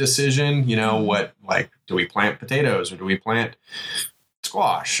crop decision, what, like, do we plant potatoes or do we plant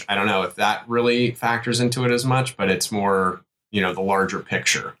squash? I don't know if that really factors into it as much, but it's more, the larger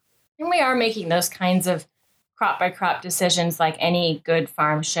picture. And we are making those kinds of crop by crop decisions like any good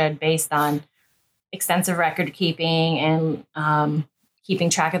farm should, based on extensive record keeping and keeping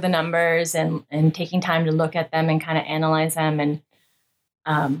track of the numbers and taking time to look at them and kind of analyze them. And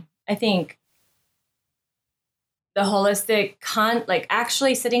I think the holistic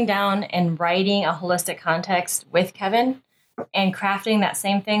actually sitting down and writing a holistic context with Kevin and crafting that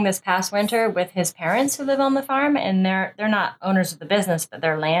same thing this past winter with his parents who live on the farm, and they're not owners of the business, but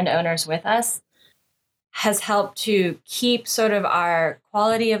they're landowners with us, has helped to keep sort of our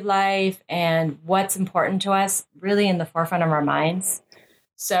quality of life and what's important to us really in the forefront of our minds.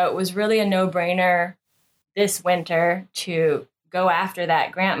 So it was really a no-brainer this winter to go after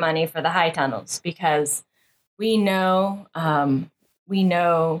that grant money for the high tunnels, because we know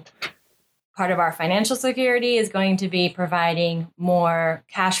part of our financial security is going to be providing more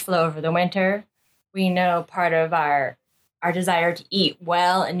cash flow over the winter. We know part of our desire to eat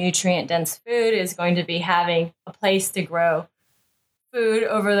well and nutrient-dense food is going to be having a place to grow food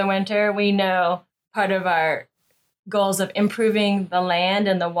over the winter. We know part of our goals of improving the land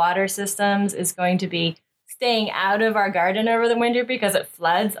and the water systems is going to be staying out of our garden over the winter because it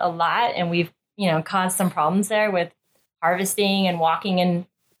floods a lot, and we've caused some problems there with harvesting and walking in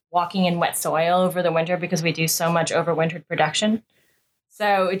walking in wet soil over the winter because we do so much overwintered production.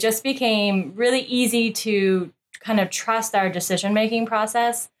 So it just became really easy to kind of trust our decision-making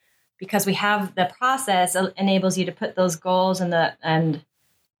process because we have the process enables you to put those goals and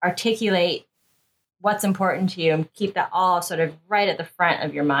articulate what's important to you and keep that all sort of right at the front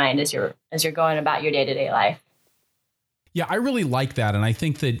of your mind as you're going about your day-to-day life. Yeah, I really like that. And I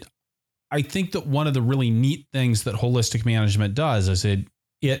think that one of the really neat things that holistic management does is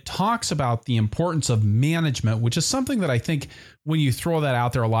it talks about the importance of management, which is something that I think when you throw that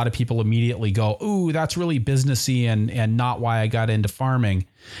out there, a lot of people immediately go, ooh, that's really businessy and not why I got into farming.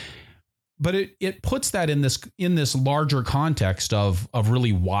 But it puts that in this larger context of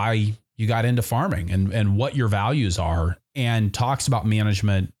really why you got into farming and what your values are, and talks about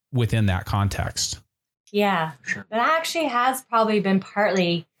management within that context. Yeah, sure. That actually has probably been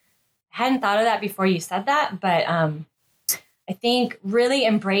partly, I hadn't thought of that before you said that, but I think really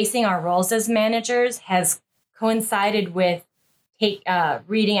embracing our roles as managers has coincided with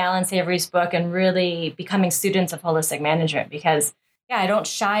reading Alan Savory's book and really becoming students of holistic management because, I don't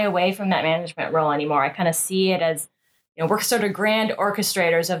shy away from that management role anymore. I kind of see it as, we're sort of grand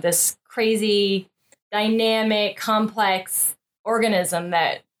orchestrators of this crazy, dynamic, complex organism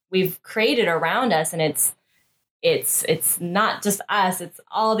that we've created around us. And it's not just us, it's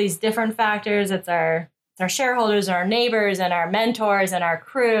all these different factors. It's our shareholders, our neighbors, and our mentors, and our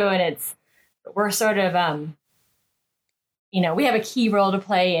crew. And we're sort of, we have a key role to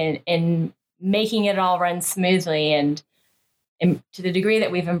play in making it all run smoothly. And to the degree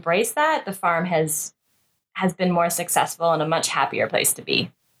that we've embraced that, the farm has been more successful and a much happier place to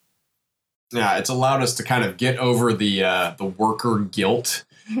be. Yeah, it's allowed us to kind of get over the worker guilt,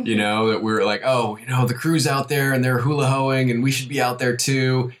 that we're like, oh, the crew's out there and they're hula hoeing and we should be out there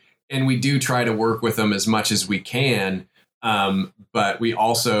too. And we do try to work with them as much as we can. But we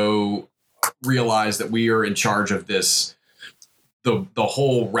also realize that we are in charge of this, the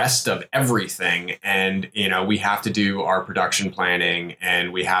whole rest of everything. And, we have to do our production planning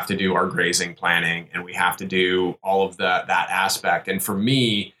and we have to do our grazing planning and we have to do all of that aspect. And for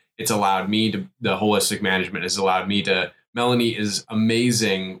me, it's allowed me to, the holistic management has allowed me to, Melanie is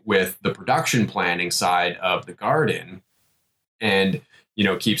amazing with the production planning side of the garden and,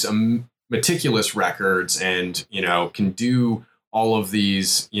 keeps meticulous records and, can do all of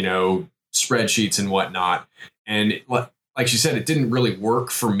these, spreadsheets and whatnot. And like she said, it didn't really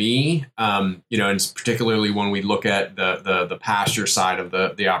work for me, and particularly when we look at the pasture side of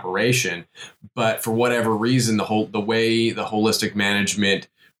the operation. But for whatever reason, the way the holistic management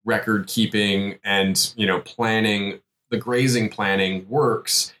record keeping and planning, the grazing planning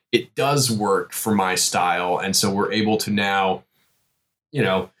works, it does work for my style, and so we're able to now,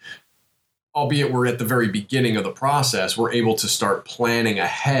 albeit we're at the very beginning of the process, we're able to start planning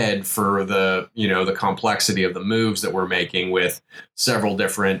ahead for the complexity of the moves that we're making with several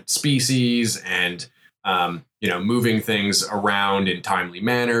different species and, moving things around in timely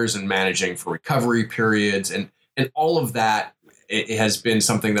manners and managing for recovery periods. And all of that, it has been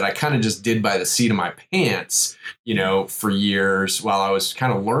something that I kind of just did by the seat of my pants, for years while I was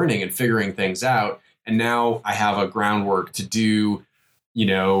kind of learning and figuring things out. And now I have a groundwork to do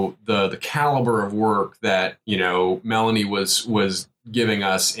the caliber of work that, Melanie was giving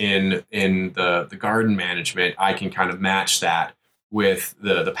us in the garden management. I can kind of match that with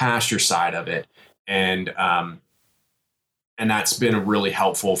the pasture side of it. And that's been really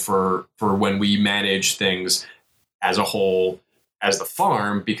helpful for when we manage things as a whole, as the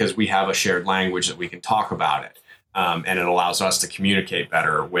farm, because we have a shared language that we can talk about it. And it allows us to communicate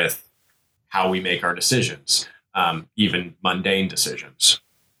better with how we make our decisions. Even mundane decisions.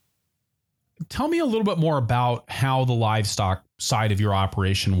 Tell me a little bit more about how the livestock side of your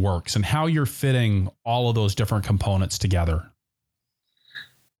operation works and how you're fitting all of those different components together.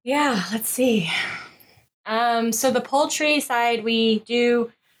 Yeah, let's see. So the poultry side, we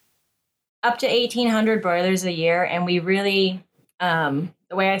do up to 1,800 broilers a year. And we really, the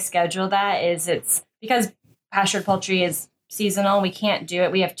way I schedule that is it's because pastured poultry is seasonal. We can't do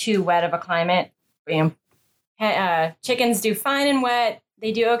it. We have too wet of a climate. Chickens do fine in wet.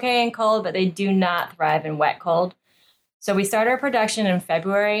 They do okay in cold, but they do not thrive in wet cold. So we start our production in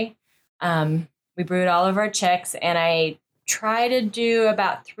February. We brood all of our chicks, and I try to do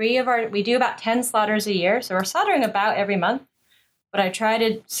about we do about 10 slaughters a year. So we're slaughtering about every month, but I try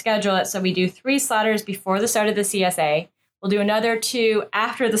to schedule it. So we do 3 slaughters before the start of the CSA. We'll do another 2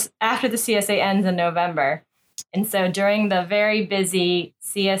 after the CSA ends in November. And so during the very busy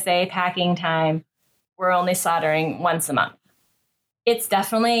CSA packing time, we're only slaughtering once a month. It's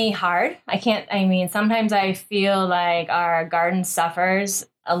definitely hard. Sometimes I feel like our garden suffers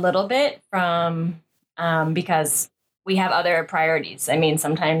a little bit from because we have other priorities. I mean,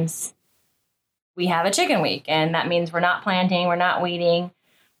 sometimes we have a chicken week, and that means we're not planting, we're not weeding.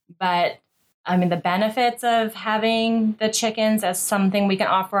 But I mean, the benefits of having the chickens as something we can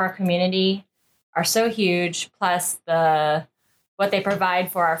offer our community are so huge. Plus what they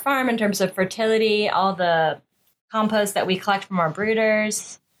provide for our farm in terms of fertility, all the compost that we collect from our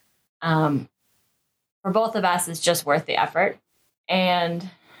brooders, for both of us is just worth the effort. And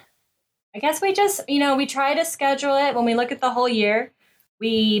I guess we just, we try to schedule it when we look at the whole year.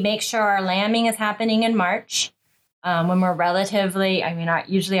 We make sure our lambing is happening in March. When we're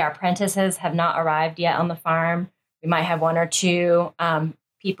usually our apprentices have not arrived yet on the farm. We might have one or two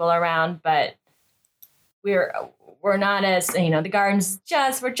people around, but we're not as, the garden's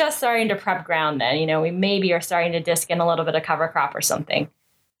we're just starting to prep ground then. We maybe are starting to disc in a little bit of cover crop or something.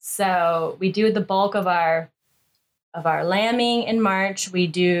 So we do the bulk of our lambing in March. We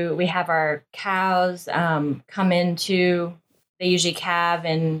have our cows they usually calve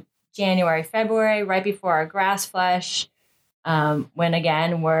in January, February, right before our grass flush, when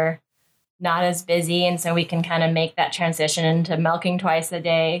again, we're not as busy. And so we can kind of make that transition into milking twice a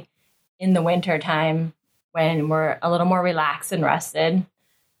day in the winter time when we're a little more relaxed and rested.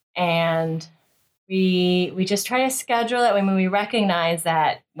 And we just try to schedule it when we recognize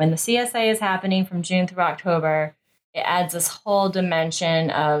that when the CSA is happening from June through October, it adds this whole dimension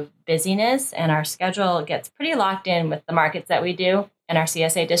of busyness, and our schedule gets pretty locked in with the markets that we do and our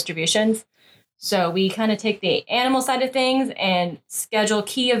CSA distributions. So we kind of take the animal side of things and schedule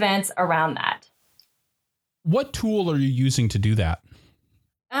key events around that. What tool are you using to do that?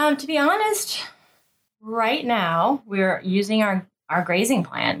 To be honest, right now we're using our grazing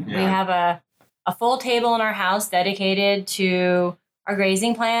plan. Yeah. We have a full table in our house dedicated to our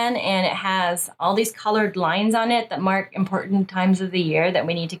grazing plan, and it has all these colored lines on it that mark important times of the year that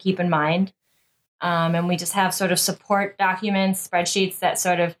we need to keep in mind. And we just have sort of support documents, spreadsheets that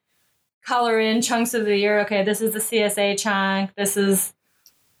sort of color in chunks of the year. Okay, this is the CSA chunk. This is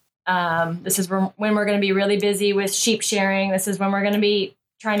when we're going to be really busy with sheep shearing. This is when we're going to be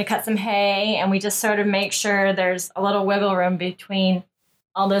trying to cut some hay. And we just sort of make sure there's a little wiggle room between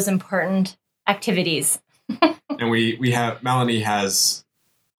all those important activities. And Melanie has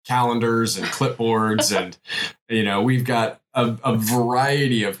calendars and clipboards and, we've got a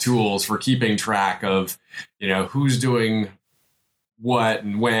variety of tools for keeping track of, who's doing what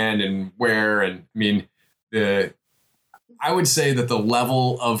and when and where. And I would say that the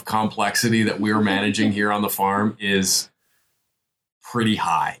level of complexity that we're managing here on the farm is pretty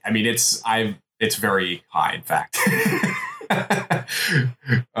high. It's very high, in fact.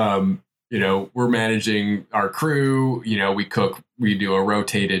 We're managing our crew, we do a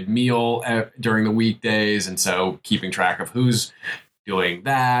rotated meal during the weekdays. And so keeping track of who's doing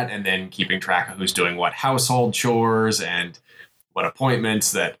that, and then keeping track of who's doing what household chores and what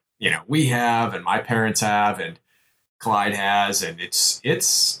appointments that, we have and my parents have and Clyde has. And it's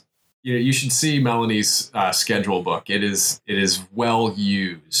you should see Melanie's schedule book. It is well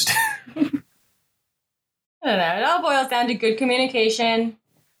used. I don't know. It all boils down to good communication,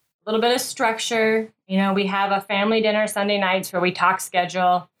 a little bit of structure. We have a family dinner Sunday nights where we talk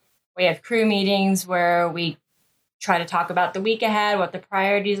schedule. We have crew meetings where we try to talk about the week ahead, what the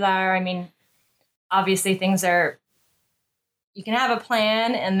priorities are. Obviously you can have a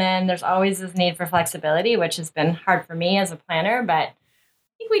plan, and then there's always this need for flexibility, which has been hard for me as a planner, but I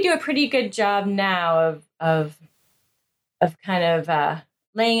think we do a pretty good job now of kind of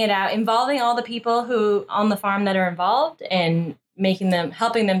laying it out, involving all the people who on the farm that are involved, and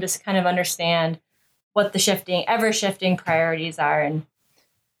helping them just kind of understand what the ever shifting priorities are. And,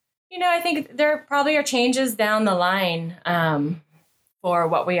 I think there probably are changes down the line for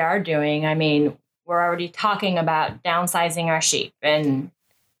what we are doing. We're already talking about downsizing our sheep, and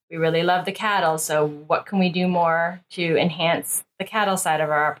we really love the cattle. So what can we do more to enhance the cattle side of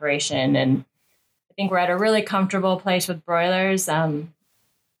our operation? And I think we're at a really comfortable place with broilers. Currently,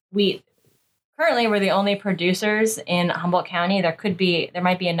 we're the only producers in Humboldt County. There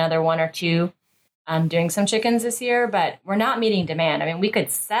might be another one or two doing some chickens this year, but we're not meeting demand. We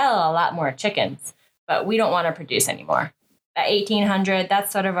could sell a lot more chickens, but we don't want to produce anymore. At 1,800,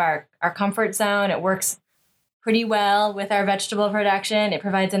 that's sort of our comfort zone. It works pretty well with our vegetable production. It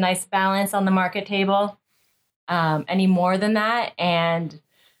provides a nice balance on the market table. Any more than that, and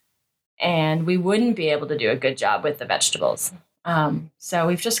we wouldn't be able to do a good job with the vegetables. So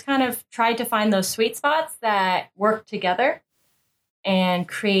we've just kind of tried to find those sweet spots that work together and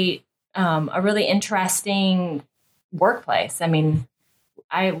create a really interesting workplace.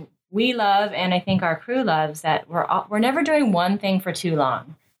 we love, and I think our crew loves, that we're never doing one thing for too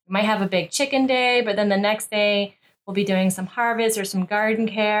long. We might have a big chicken day, but then the next day we'll be doing some harvest or some garden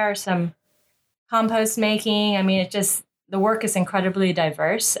care or some compost making. I mean, the work is incredibly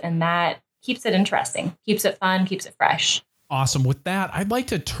diverse, and that keeps it interesting, keeps it fun, keeps it fresh. Awesome. With that, I'd like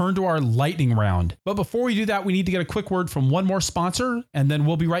to turn to our lightning round. But before we do that, we need to get a quick word from one more sponsor, and then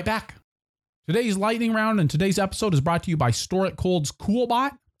we'll be right back. Today's lightning round and today's episode is brought to you by Store It Cold's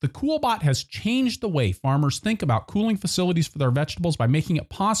CoolBot. The CoolBot has changed the way farmers think about cooling facilities for their vegetables by making it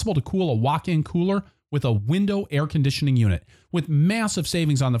possible to cool a walk-in cooler with a window air conditioning unit, with massive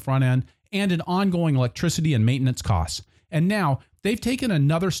savings on the front end and an ongoing electricity and maintenance costs. And now they've taken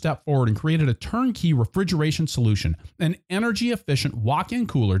another step forward and created a turnkey refrigeration solution, an energy-efficient walk-in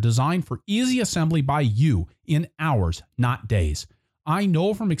cooler designed for easy assembly by you in hours, not days. I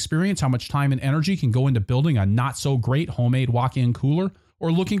know from experience how much time and energy can go into building a not-so-great homemade walk-in cooler,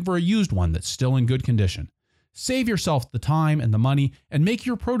 or looking for a used one that's still in good condition. Save yourself the time and the money and make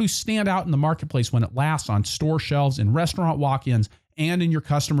your produce stand out in the marketplace when it lasts on store shelves, in restaurant walk-ins, and in your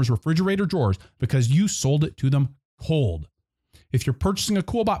customers' refrigerator drawers because you sold it to them cold. If you're purchasing a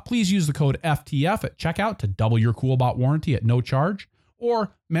CoolBot, please use the code FTF at checkout to double your CoolBot warranty at no charge,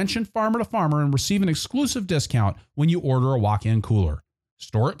 or mention Farmer to Farmer and receive an exclusive discount when you order a walk-in cooler.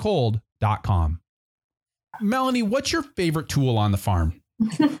 StoreItCold.com. Melanie, what's your favorite tool on the farm?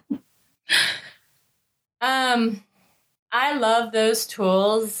 I love those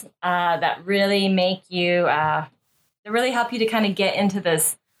tools that really make you, that really help you to kind of get into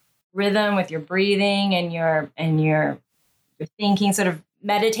this rhythm with your breathing and your thinking, sort of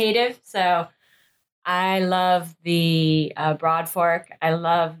meditative. So I love the broad fork. I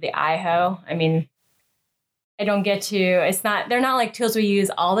love the iHo. I mean, they're not like tools we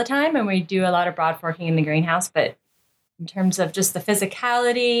use all the time, and we do a lot of broad forking in the greenhouse, but in terms of just the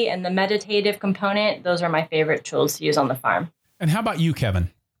physicality and the meditative component, those are my favorite tools to use on the farm. And how about you, Kevin?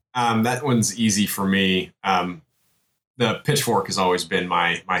 That one's easy for me. The pitchfork has always been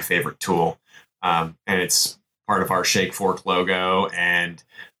my favorite tool, and it's part of our Shake Fork logo. And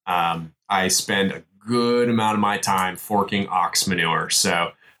I spend a good amount of my time forking ox manure.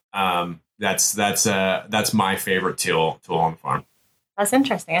 So that's my favorite tool on the farm. That's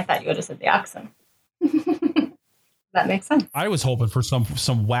interesting. I thought you would have said the oxen. That makes sense. I was hoping for some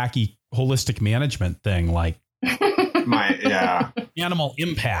wacky holistic management thing like animal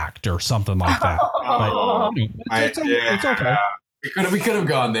impact or something like that. It's okay. We could have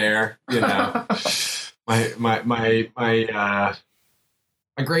gone there, you know. my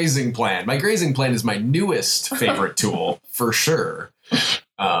grazing plan. My grazing plan is my newest favorite tool for sure.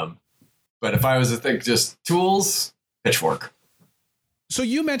 But if I was to think just tools, pitchfork. So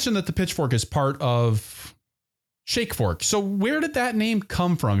you mentioned that the pitchfork is part of Shake Fork. So where did that name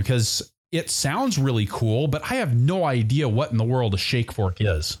come from? Because it sounds really cool, but I have no idea what in the world a Shake Fork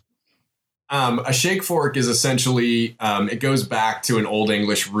is. A shake fork is essentially, it goes back to an Old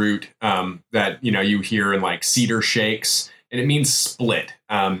English root that, you know, you hear in like cedar shakes, and it means split.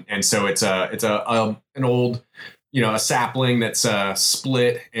 And so it's an old, you know, a sapling that's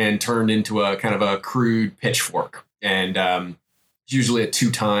split and turned into a kind of a crude pitchfork. And it's usually a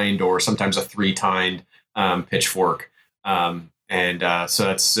 2-tined or sometimes a 3-tined pitchfork. So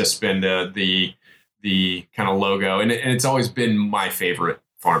that's just been the kind of logo, and it's always been my favorite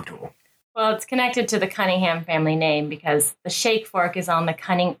farm tool. Well, it's connected to the Cunningham family name because the Shake Fork is on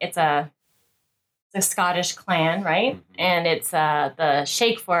it's a Scottish clan, right? Mm-hmm. And it's the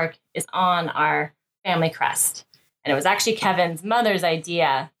Shake Fork is on our family crest. And it was actually Kevin's mother's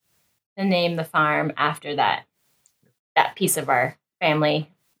idea to name the farm after that piece of our family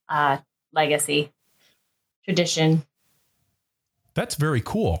legacy tradition. That's very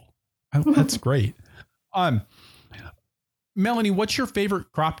cool. That's great. Melanie, what's your favorite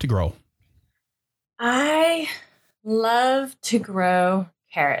crop to grow? I love to grow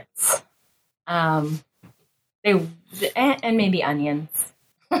carrots. And maybe onions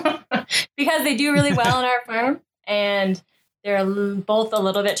because they do really well on our farm, and they're both a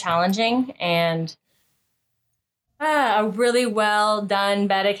little bit challenging, and a really well done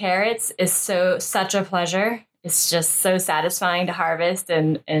bed of carrots is such a pleasure. It's just so satisfying to harvest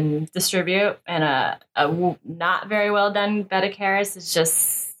and distribute, and a not very well done bed of carrots is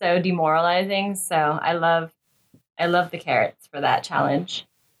just so demoralizing. So I love the carrots for that challenge.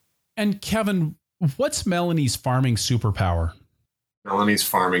 And Kevin, what's Melanie's farming superpower? Melanie's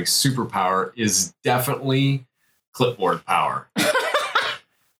farming superpower is definitely clipboard power.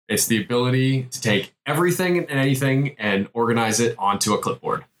 It's the ability to take everything and anything and organize it onto a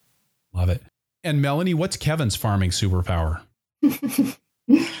clipboard. Love it. And Melanie, what's Kevin's farming superpower?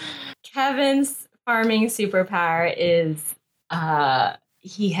 Kevin's farming superpower is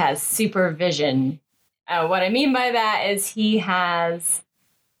he has supervision. What I mean by that is he has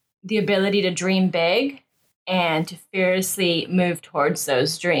the ability to dream big and to fearlessly move towards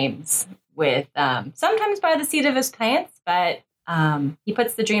those dreams with sometimes by the seat of his pants, but he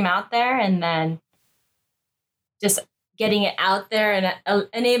puts the dream out there and then just getting it out there and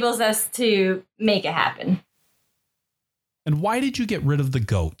enables us to make it happen. And why did you get rid of the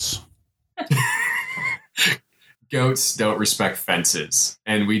goats? Goats don't respect fences.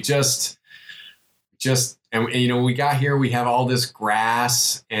 And we just, and you know, we got here, we have all this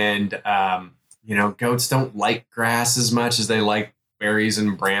grass and, you know, goats don't like grass as much as they like berries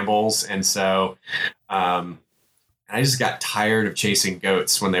and brambles. And so, I just got tired of chasing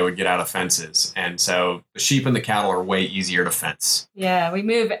goats when they would get out of fences. And so the sheep and the cattle are way easier to fence. Yeah, we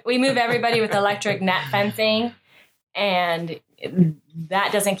move everybody with electric net fencing, and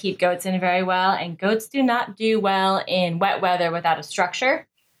that doesn't keep goats in very well. And goats do not do well in wet weather without a structure.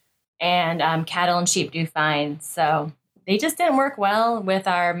 And cattle and sheep do fine. So they just didn't work well with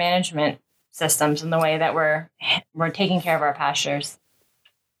our management systems and the way that we're taking care of our pastures.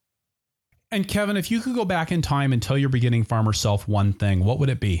 And Kevin, if you could go back in time and tell your beginning farmer self one thing, what would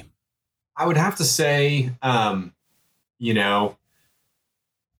it be? I would have to say, you know,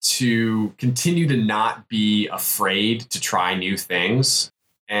 to continue to not be afraid to try new things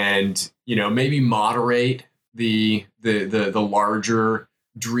and, you know, maybe moderate the larger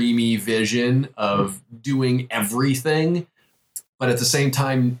dreamy vision of doing everything, but at the same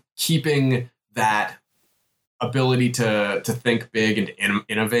time, keeping that ability to think big and to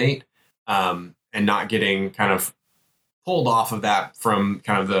innovate. And not getting kind of pulled off of that from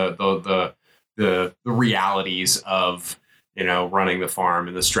kind of the realities of, you know, running the farm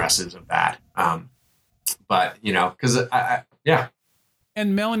and the stresses of that. But, you know, because yeah.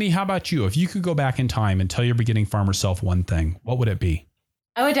 And Melanie, how about you? If you could go back in time and tell your beginning farmer self one thing, what would it be?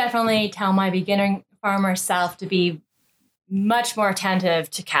 I would definitely tell my beginning farmer self to be much more attentive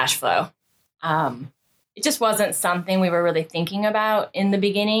to cash flow. It just wasn't something we were really thinking about in the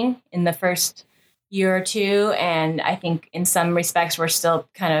beginning, in the first year or two. And I think in some respects, we're still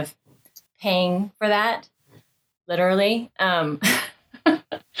kind of paying for that, literally. So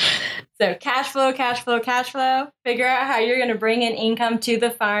cash flow. Figure out how you're going to bring in income to the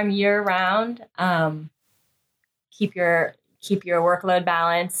farm year round. Keep your workload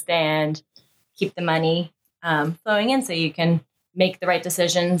balanced and keep the money flowing in so you can make the right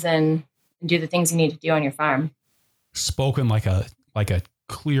decisions and do the things you need to do on your farm. Spoken like a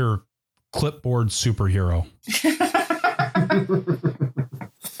clear clipboard superhero.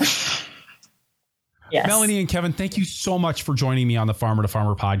 Yes. Melanie and Kevin, thank you so much for joining me on the Farmer to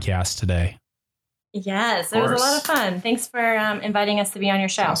Farmer podcast today. Yes, it was a lot of fun. Thanks for inviting us to be on your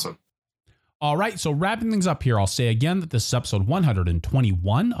show. Awesome. All right, so wrapping things up here, I'll say again that this is episode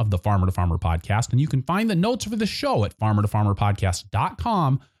 121 of the Farmer to Farmer podcast, and you can find the notes for the show at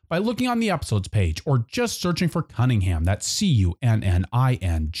farmertofarmerpodcast.com by looking on the episodes page or just searching for Cunningham. That's Cunningham.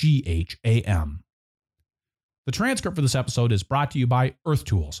 The transcript for this episode is brought to you by Earth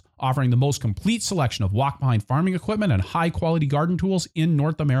Tools, offering the most complete selection of walk-behind farming equipment and high-quality garden tools in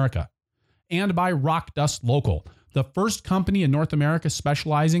North America. And by Rock Dust Local, the first company in North America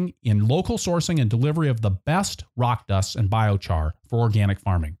specializing in local sourcing and delivery of the best rock dusts and biochar for organic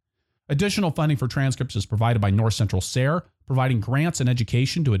farming. Additional funding for transcripts is provided by North Central SARE, providing grants and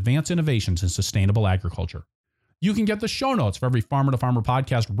education to advance innovations in sustainable agriculture. You can get the show notes for every Farmer to Farmer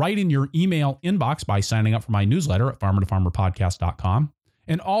podcast right in your email inbox by signing up for my newsletter at farmertofarmerpodcast.com.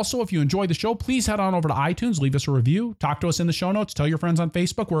 And also, if you enjoy the show, please head on over to iTunes, leave us a review, talk to us in the show notes, tell your friends on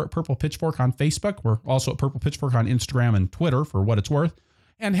Facebook. We're at Purple Pitchfork on Facebook. We're also at Purple Pitchfork on Instagram and Twitter for what it's worth.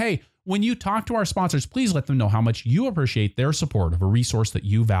 And hey, when you talk to our sponsors, please let them know how much you appreciate their support of a resource that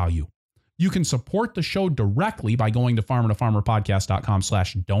you value. You can support the show directly by going to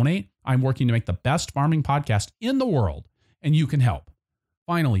farmertofarmerpodcast.com/donate. I'm working to make the best farming podcast in the world, and you can help.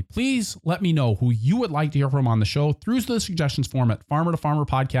 Finally, please let me know who you would like to hear from on the show through the suggestions form at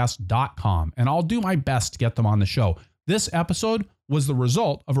farmertofarmerpodcast.com, and I'll do my best to get them on the show. This episode was the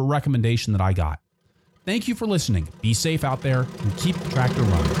result of a recommendation that I got. Thank you for listening. Be safe out there and keep the tractor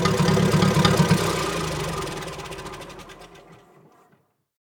running.